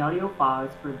the audio files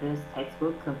for this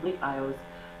textbook, Complete IELTS,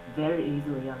 very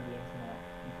easily on the internet.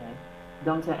 Okay,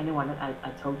 don't tell anyone that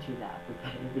I told you that,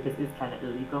 okay, because it's kind of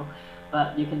illegal.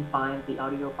 But you can find the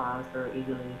audio files very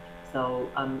easily. So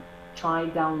try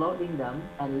downloading them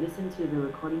and listen to the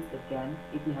recordings again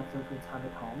if you have some free time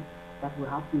at home. That will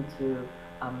help you to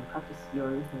practice your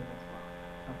listening as well.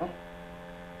 Okay.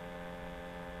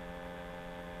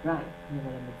 Right, như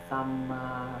vậy là mình xong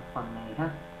phần này ha.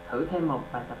 Thử thêm một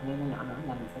bài tập nghe nhỏ nữa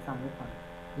là mình sẽ xong cái phần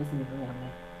listening của ngày hôm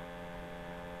nay.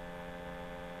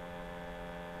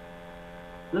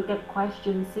 Look at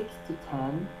question 6 to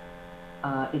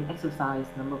 10 in exercise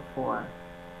number 4. Okay.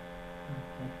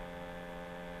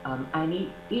 I need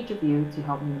each of you to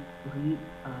help me read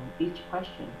each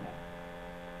question here.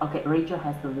 Okay, Rachel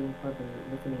has the link for the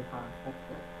listening part. That's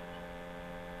good.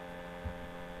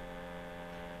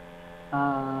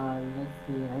 Let's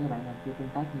see, nãy giờ bạn nào chưa tương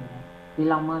tác nhiều này. Phi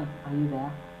Long ơi, are you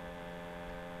there?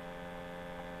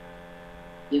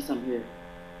 Yes, I'm here.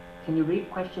 Can you read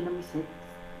question number 6?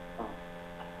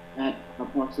 At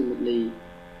approximately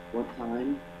what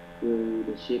time will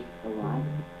the ship arrive?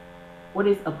 What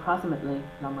is approximately,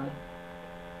 Long ơi?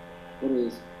 What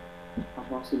is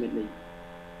approximately?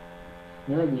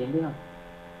 Nghĩa là gì em biết không?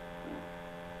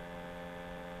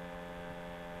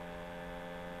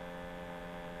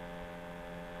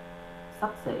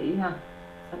 Xấp xỉ ha,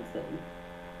 xấp xỉ.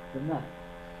 Đúng rồi.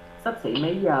 Xấp xỉ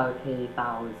mấy giờ thì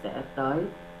tàu sẽ tới,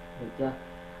 được chưa?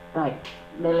 Rồi,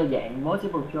 đây là dạng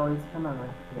multiple choice đó mọi người,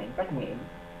 dạng trắc nghiệm,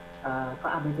 có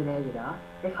ABCD gì đó.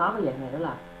 Cái khó của dạng này đó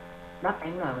là đáp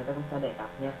án nào người ta cũng sẽ đề cập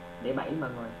nha, để 7 mọi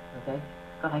người. Ok,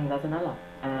 có thể người ta sẽ nói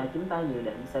là chúng ta dự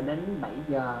định sẽ đến 7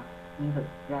 giờ, nhưng thực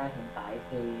ra hiện tại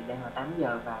thì đang là 8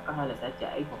 giờ và có thể là sẽ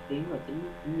trễ 1 tiếng, và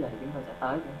 9 giờ thì chúng tôi sẽ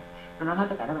tới. Nó nói hết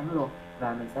tất cả đáp án luôn,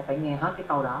 và mình sẽ phải nghe hết cái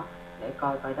câu đó để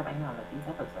coi đáp án nào là chính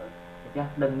xác thật sự, được chưa?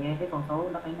 Đừng nghe cái con số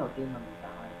đáp án đầu tiên mà mình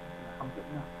chọn là không chuẩn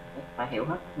đâu. Okay, phải hiểu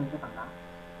hết nguyên cái phần đó.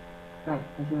 Rồi,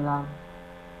 thank you Long.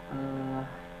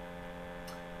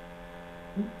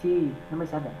 Chi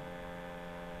number 7.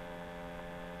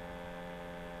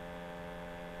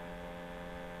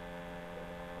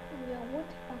 What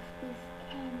of this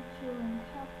can children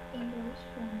have in the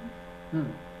restaurant?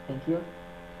 Thank you.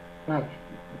 Rồi,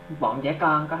 bọn trẻ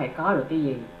con có thể có được cái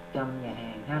gì trong nhà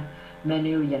hàng ha?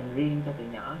 Menu dành riêng cho tụi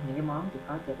nhỏ, những cái món chỉ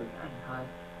có cho tụi nhỏ ăn thôi.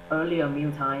 Earlier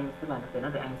meal time, tức là tụi nó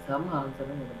được ăn sớm hơn so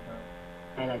với người bình thường.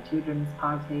 Hay là children's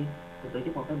party, thì tổ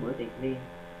chức một cái bữa tiệc riêng.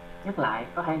 Nhắc lại,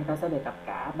 có thể người ta sẽ đề cập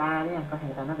cả ba đấy, có thể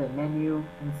người ta nói về menu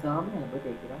ăn sớm hay là bữa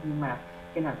tiệc gì đó, nhưng mà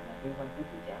cái nào là liên quan tới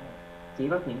tụi trẻ này, chỉ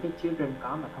có những cái children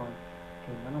có mà thôi,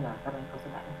 thì nó mới là đáp án câu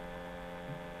số 7.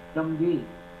 Đông Duy,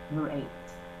 number 8.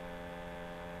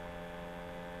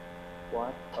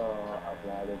 What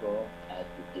available at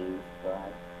reduced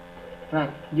price? Rồi,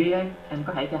 Duy ơi, em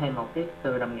có thể cho thầy một cái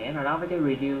từ đồng nghĩa nào đó với cái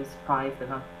reduced price được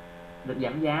không? Được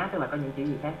giảm giá, tức là có những chữ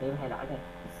gì khác để thay đổi đây?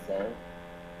 Sale.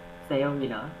 Sale gì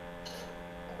nữa?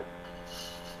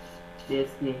 Yes,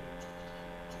 gì?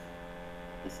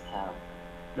 Discount.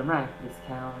 Đúng rồi,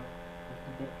 discount.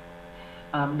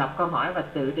 Đọc câu hỏi và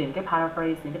tự tìm cái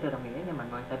paraphrase những cái từ đồng nghĩa nha mọi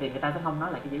người, tại vì người ta sẽ không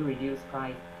nói lại cái chữ reduced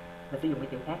price, mà sử dụng cái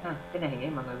chữ khác ha. Cái này thì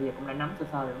mọi người bây giờ cũng đã nắm sơ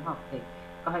sơ rồi đúng không? Thì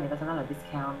có thể người ta sẽ nói là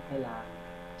discount hay là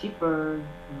cheaper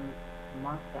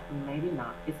markdown, maybe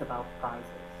not, it's about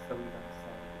prices, so we don't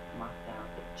say markdown,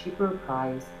 but cheaper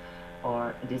price or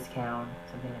discount,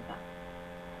 something like that.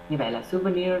 Như vậy là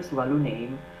souvenirs, quà lưu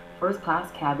niệm, first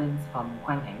class cabins, phòng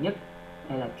khoang hạng nhất,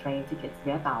 hay là train tickets,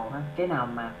 vé tàu ha. Cái nào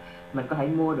mà mình có thể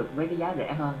mua được với cái giá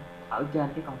rẻ hơn ở trên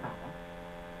cái con tàu đó.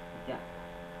 Được chưa?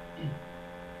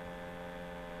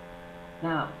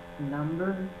 Now, number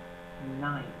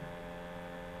 9.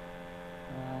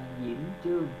 Diễm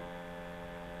Trương.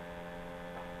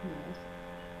 Yes.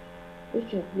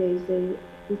 Which of these is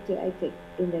situated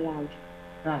in the lounge?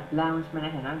 Rồi, lounge mà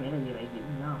nãy thầy nói nghĩa là gì vậy Diễm,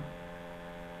 hiểu không?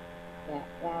 Dạ,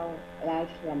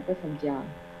 lounge là một cái phòng chờ.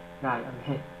 Rồi,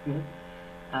 ok.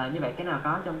 Như vậy cái nào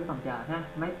có trong cái phòng chờ ha?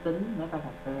 Máy tính, máy pha cà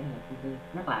phê hay là TV?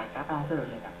 Nhắc lại cả ba sẽ được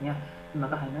đề cập nha. Nhưng mà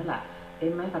có thể nói là cái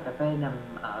máy pha cà phê nằm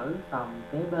ở phòng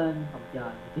kế bên phòng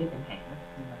chờ phía chẳng hạn đó.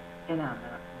 Nhưng mà cái nào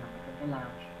nằm ở trong cái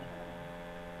lounge?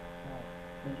 Rồi,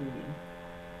 bên kia Diễm.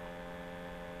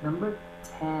 Number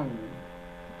 10.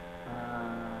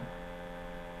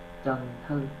 Trần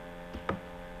Thư.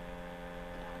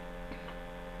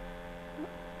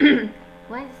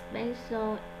 What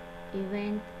special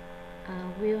event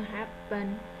will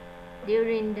happen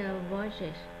during the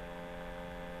voyage?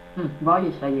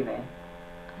 Voyage là gì vậy?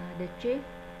 The trip.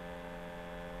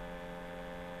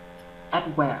 At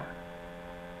where?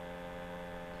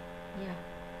 Yeah.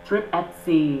 Trip at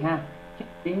sea ha.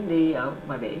 Chuyến đi ở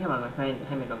ngoài biển ha mọi người, hay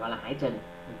mình còn gọi là hải trình,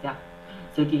 được chưa?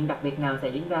 Sự kiện đặc biệt nào sẽ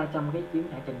diễn ra trong cái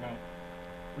chuyến hải trình này?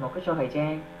 Một cái show thời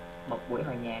trang, một buổi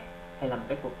hòa nhạc, hay là một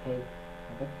cái cuộc thi?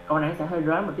 Okay. Câu này sẽ hơi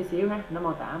rối một tí xíu ha, nó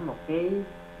mô tả một cái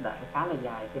đoạn khá là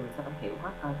dài thì mình sẽ phải hiểu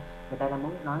hết thôi người ta đang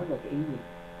muốn nói về cái ý gì,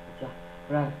 được chưa?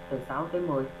 Rồi, từ 6 tới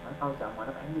 10, mỗi câu chọn một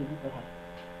đáp án duy nhất để thầy.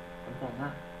 Sẵn sàng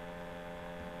ha.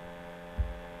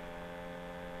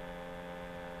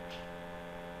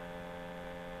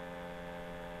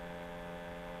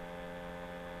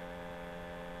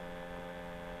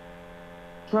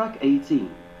 Track 18,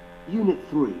 Unit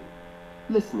 3,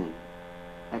 Listening,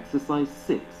 Exercise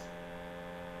 6.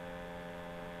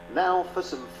 Now for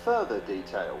some further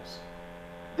details.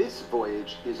 This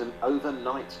voyage is an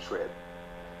overnight trip.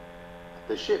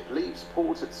 The ship leaves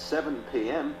port at 7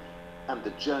 p.m. and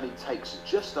the journey takes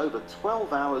just over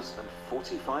 12 hours and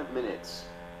 45 minutes,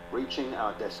 reaching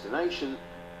our destination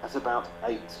at about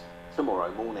 8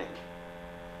 tomorrow morning.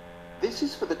 This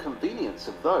is for the convenience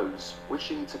of those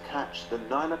wishing to catch the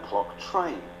 9 o'clock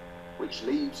train, which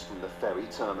leaves from the ferry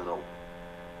terminal.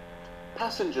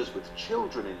 Passengers with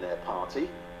children in their party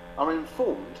are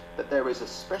informed that there is a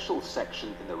special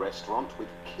section in the restaurant with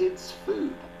kids'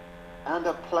 food and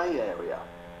a play area.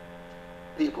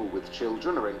 People with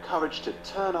children are encouraged to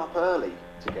turn up early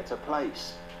to get a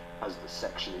place, as the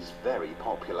section is very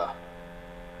popular.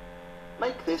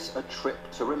 Make this a trip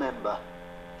to remember.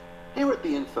 Here at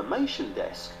the information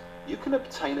desk, you can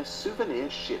obtain a souvenir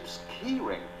ship's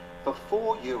keyring for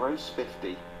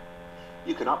 €4.50.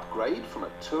 You can upgrade from a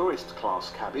tourist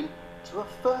class cabin to a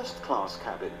first class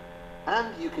cabin, and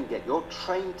you can get your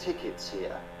train tickets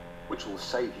here, which will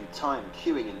save you time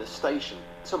queuing in the station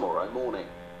tomorrow morning.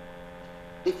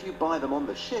 If you buy them on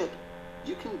the ship,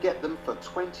 you can get them for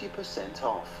 20%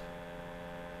 off.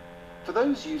 For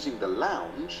those using the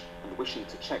lounge and wishing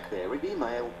to check their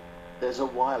email, there's a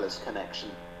wireless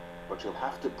connection, but you'll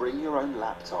have to bring your own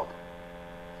laptop.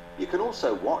 You can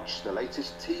also watch the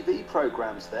latest TV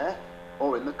programs there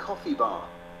or in the coffee bar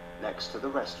next to the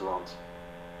restaurant.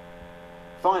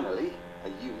 Finally, a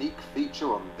unique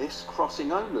feature on this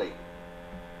crossing only.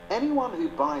 Anyone who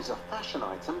buys a fashion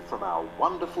item from our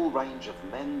wonderful range of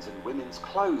men's and women's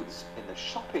clothes in the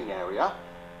shopping area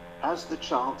has the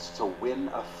chance to win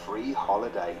a free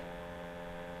holiday.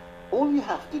 All you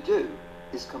have to do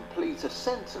is complete a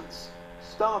sentence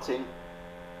starting,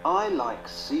 "I like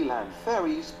Sealand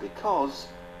ferries because,"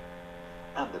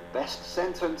 and the best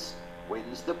sentence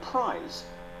wins the prize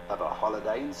of a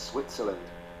holiday in Switzerland,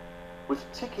 with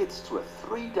tickets to a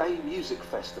 3-day music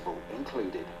festival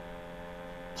included.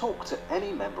 Talk to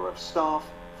any member of staff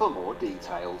for more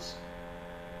details.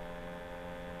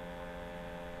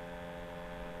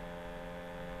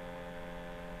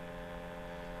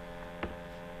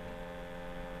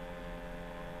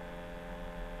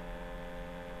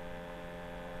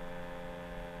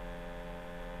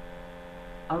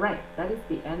 Alright, that is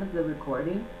the end of the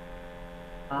recording.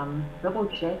 Double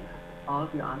check all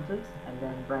of your answers and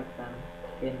then write them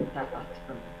in the chat box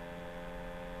for me.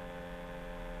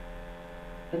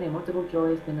 Cái này multiple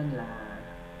choice cho nên là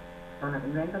con nào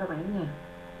cũng ráng có đáp án nha.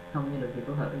 Không như được thì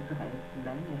cô Hợi có thể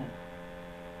đoán nha.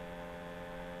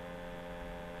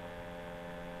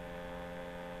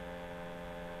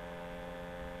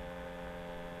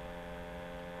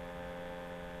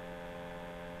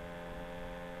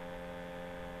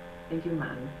 Thank you,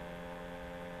 Mạnh.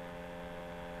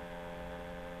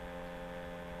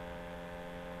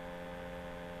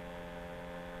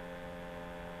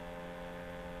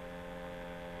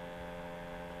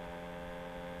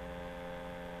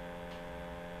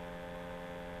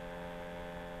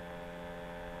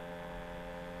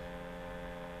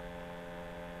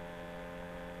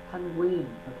 Thanh Quyên,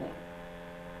 okay.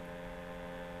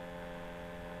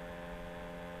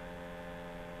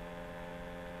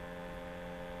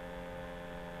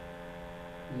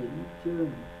 Diễn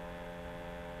chương.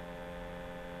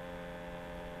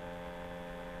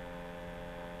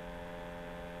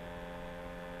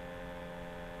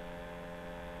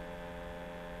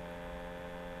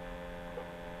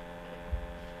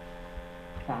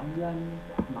 Khả Doanh,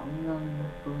 Mẫu Ngân,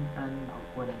 Phương Anh, Bảo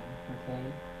Quỳnh, ok.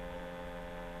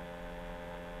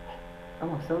 Có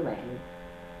một số bạn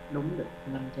đúng được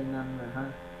 5/5 rồi ha.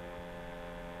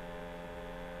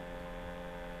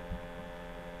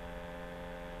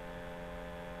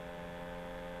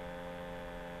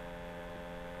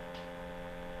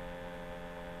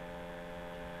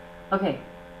 Okay,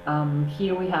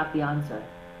 here we have the answer.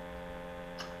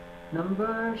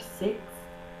 Number 6,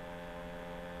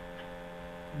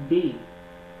 B,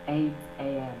 8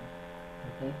 a.m.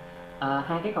 Okay.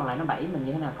 Hai cái còn lại nó 7, mình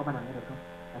như thế nào, có bạn nào nghe được không?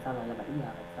 Tại sao lại là 7 giờ,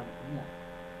 tại sao lại 9 giờ?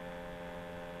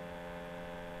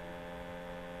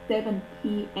 7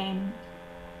 p.m.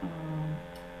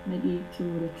 Maybe to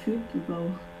the trip to go.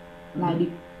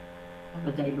 Like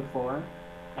The day before,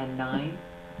 and 9.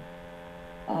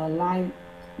 Like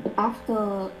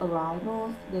after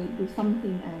arrival, they do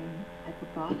something I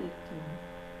forgot it to.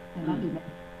 I not remember.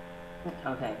 But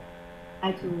Okay.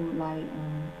 I to like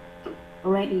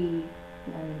already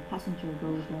passenger go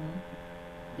there.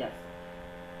 Yes.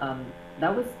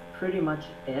 That was pretty much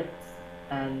it,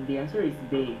 and the answer is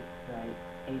B, right?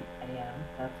 8 a.m.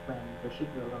 That's when the ship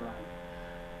will arrive.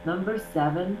 Number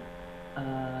 7,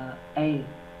 A,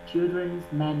 children's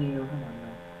menu. Ha mọi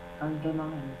người, có những cái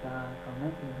món ăn cho con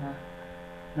nít luôn ha.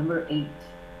 Number 8,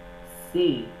 C,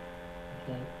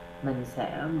 okay. Mình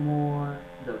sẽ mua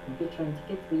được những cái train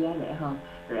ticket với giá rẻ hơn.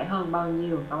 Rẻ hơn bao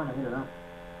nhiêu? Có nào biết được không?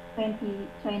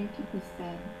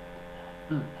 20%.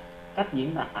 Cách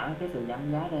diễn tả cái sự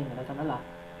giảm giá đây người ta cho nó là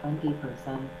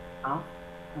 20% off.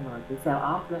 Rồi chữ sell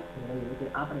off đó, người ta dùng chữ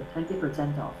off ở đây, 20%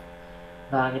 off.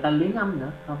 Và người ta luyến âm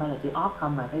nữa, không phải là chữ off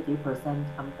không mà cái chữ percent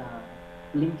âm tờ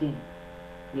linking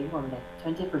luyến qua bên đây,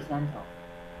 20% off.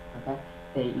 Ok,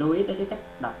 thì lưu ý tới cái cách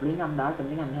đọc luyến âm đó trong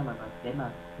tiếng Anh nha mọi người, để mà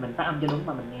mình phát âm cho đúng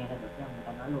mà mình nghe ra được cái âm người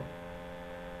ta nói luôn.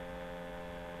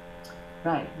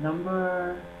 Right,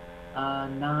 number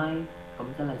 9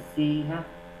 cũng sẽ là C ha,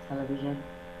 television.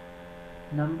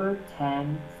 Number 10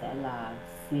 sẽ là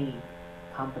C,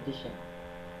 competition.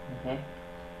 Okay.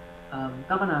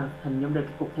 Có bạn nào hình dung được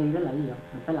cái cuộc thi đó là gì không?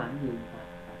 Mình phải làm cái gì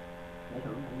để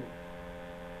thưởng là gì?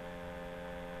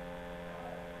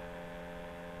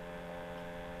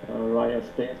 Write a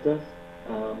status,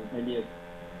 maybe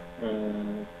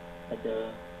like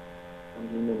a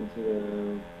compliment to the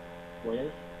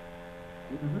voyage.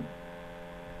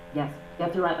 Yes, you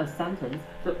have to write a sentence.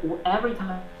 So every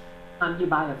time you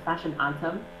buy a fashion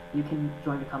item, you can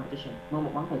join the competition. Mua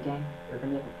một món thời trang rồi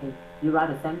tham gia cuộc thi. You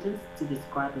write a sentence to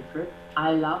describe the trip.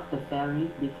 I love the ferry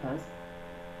because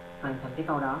hoàn thành cái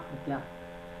câu đó, được chưa?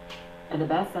 And the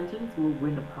best sentence will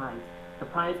win the prize. The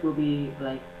prize will be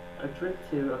like a trip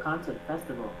to a concert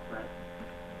festival, right?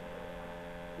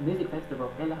 Music festival,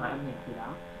 cái lễ hội âm nhạc gì đó,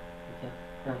 được chưa?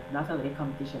 Rồi, đó sẽ là cái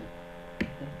competition.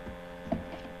 Okay.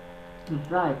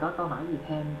 Rồi, có câu hỏi gì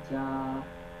thêm cho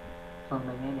phần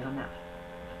bài nghe này không nào?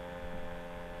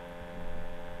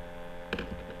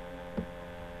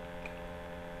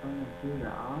 Câu này chưa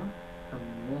rõ, phần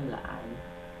nghe lại.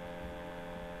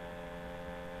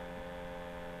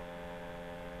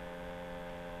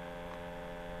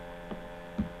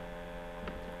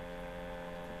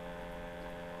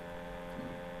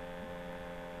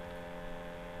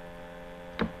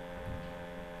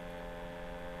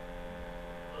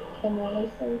 Can you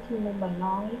listen to number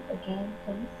 9 again,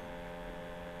 please?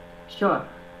 Sure.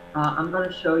 I'm going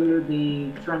to show you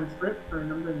the transcript for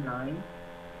number 9.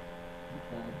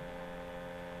 Okay.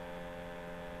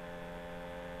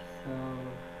 So,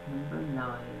 number 9,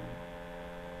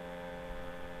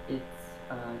 it's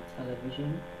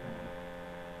television.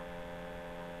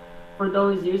 For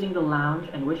those using the lounge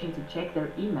and wishing to check their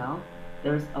email,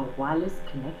 there's a wireless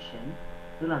connection.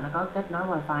 Tức là nó có kết nối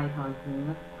wifi thôi, nhưng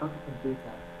nó có cái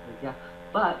computer, được chưa?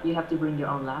 But you have to bring your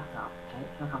own laptop, okay?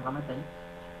 Nó không có máy tính.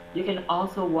 You can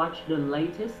also watch the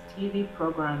latest TV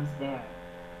programs there.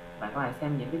 Bạn có thể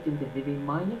xem những cái chương trình TV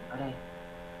mới nhất ở đây,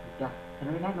 được chưa? Thì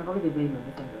nói khác nó có cái TV mình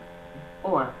mới xem được.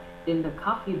 Or in the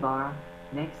coffee bar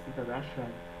next to the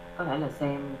restaurant. Có thể là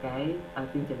xem cái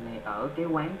chương trình này ở cái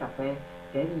quán cà phê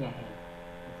kế với nhà hàng,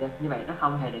 được chưa? Như vậy nó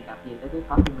không hề đề cập gì tới cái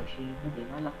coffee machine, nó chỉ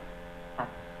nói là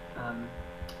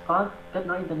có kết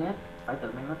nối internet, phải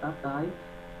tự mang laptop tới,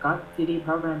 có CD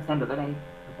program xem được ở đây,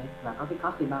 okay. Và có cái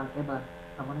coffee bar kế bên,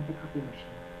 không có cái coffee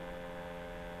machine.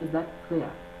 Is that clear?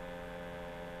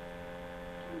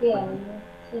 Yeah.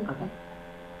 Okay.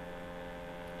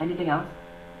 Anything else?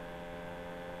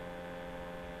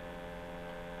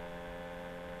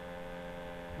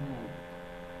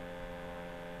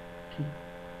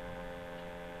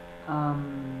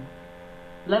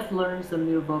 Let's learn some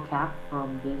new vocab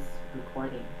from this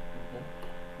recording, okay,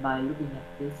 by looking at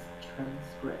this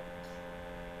transcript.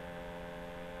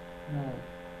 Này,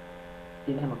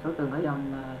 tìm thêm một số từ nói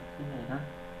dòng thế này ha.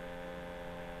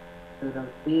 Từ đầu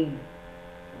tiên,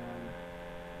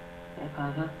 sẽ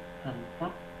coi ha, hành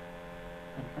khách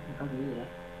mình có nghĩa gì đấy?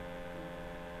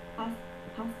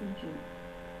 Passenger.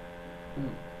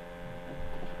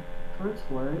 First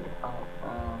word of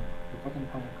the second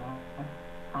paragraph,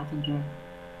 passenger.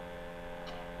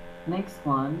 Next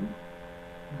one,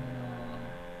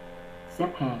 xếp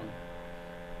hàng.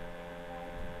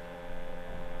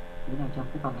 Chỉ nào trong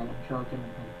cái phần này làm show cho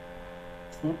mình hình.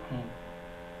 Xếp hàng.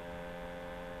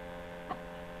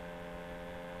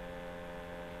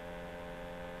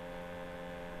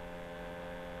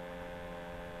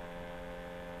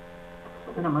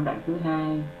 Cái nằm ở đoạn thứ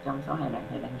 2 trong 6 đoạn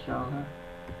thầy đang show ha.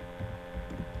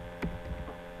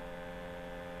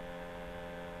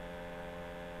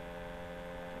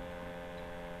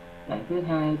 Đoạn thứ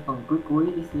 2 phần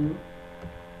cuối tí xíu.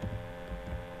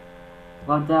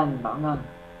 Well done, Bảo Ngân.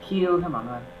 Queue ha mọi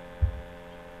người.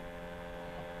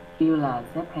 Queue là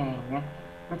xếp hàng nha.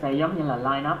 Nó sẽ giống như là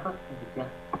line up á, được chưa?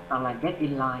 Hoặc là get in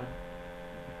line.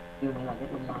 Queue nghĩa là get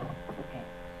in line, xếp hàng.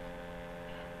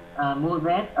 Mua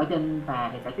vé ở trên phà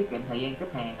thì sẽ tiết kiệm thời gian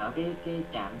xếp hàng ở cái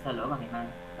trạm xe lửa vào ngày mai.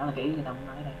 Đó là cái ý người ta muốn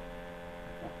nói đây.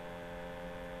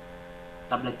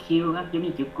 Đọc là queue á, giống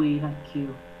như chữ Q thôi,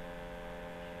 queue.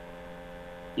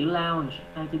 Chữ lounge,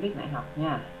 ai chưa biết nãy học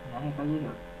nha, nãy hay có giới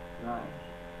thiệu. Rồi,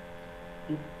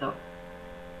 tiếp tục.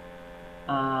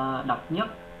 Độc nhất,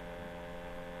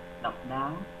 độc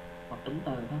đáo, một tính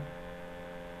từ thôi.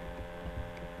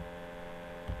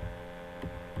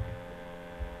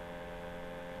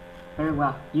 Very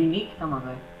well, unique ha mọi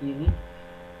người, unique.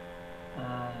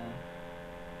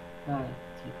 Rồi,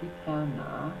 chữ tiếp theo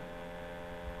nữa.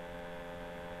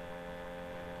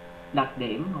 Đặc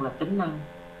điểm hoặc là tính năng,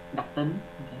 đặc tính.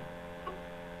 Okay.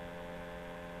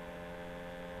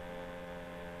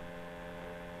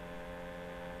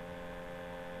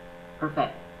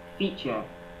 Perfect. Feature.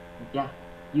 Được chưa?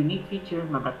 Unique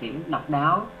feature mà đặc điểm độc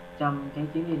đáo trong cái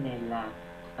chuyến đi này là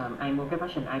ai mua cái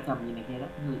fashion item gì này kia đó,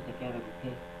 du lịch này kia về cuộc thi.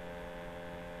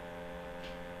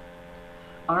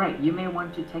 Alright, you may want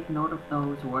to take note of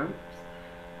those words.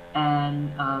 And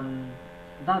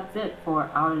that's it for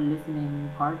our listening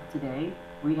part today.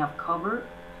 We have covered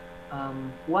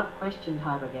what question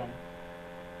type again?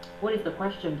 What is the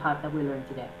question type that we learned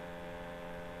today?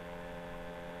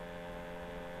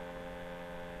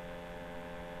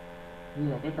 Ghi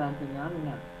lại cái tên tôi nhớ luôn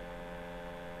nè.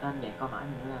 Tên dạng câu hỏi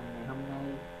nữa là ngày hôm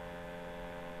nay.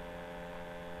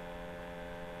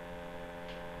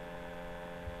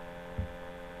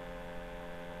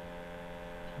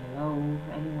 Hello,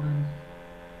 anyone?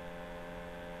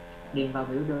 Điền vào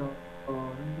biểu đồ.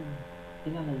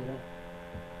 Tiếng Anh là gì đây?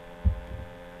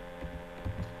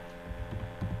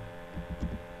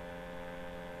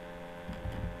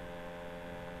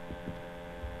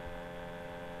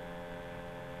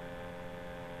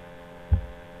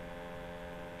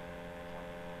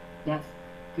 Yes,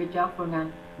 good job Phương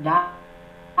Anh.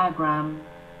 Diagram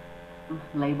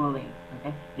labeling.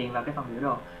 Okay, điền vào cái phần biểu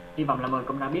đồ. Hy vọng là mọi người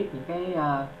cũng đã biết những cái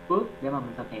bước để mà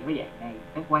mình thực hiện cái dạng này.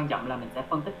 Cái quan trọng là mình sẽ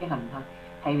phân tích cái hình thôi.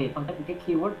 Thay vì phân tích những cái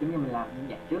keyword giống như mình làm những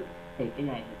dạng trước, thì cái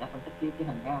này mình sẽ phân tích cái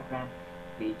hình diagram,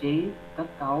 vị trí, kết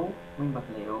cấu, nguyên vật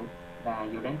liệu và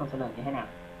dự đoán câu trả lời như thế nào.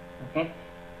 Okay.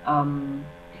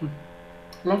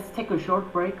 Let's take a short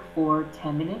break for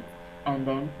 10 minutes and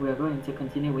then we are going to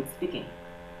continue with speaking.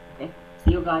 Okay.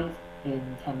 See you guys in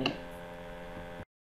 10 minutes.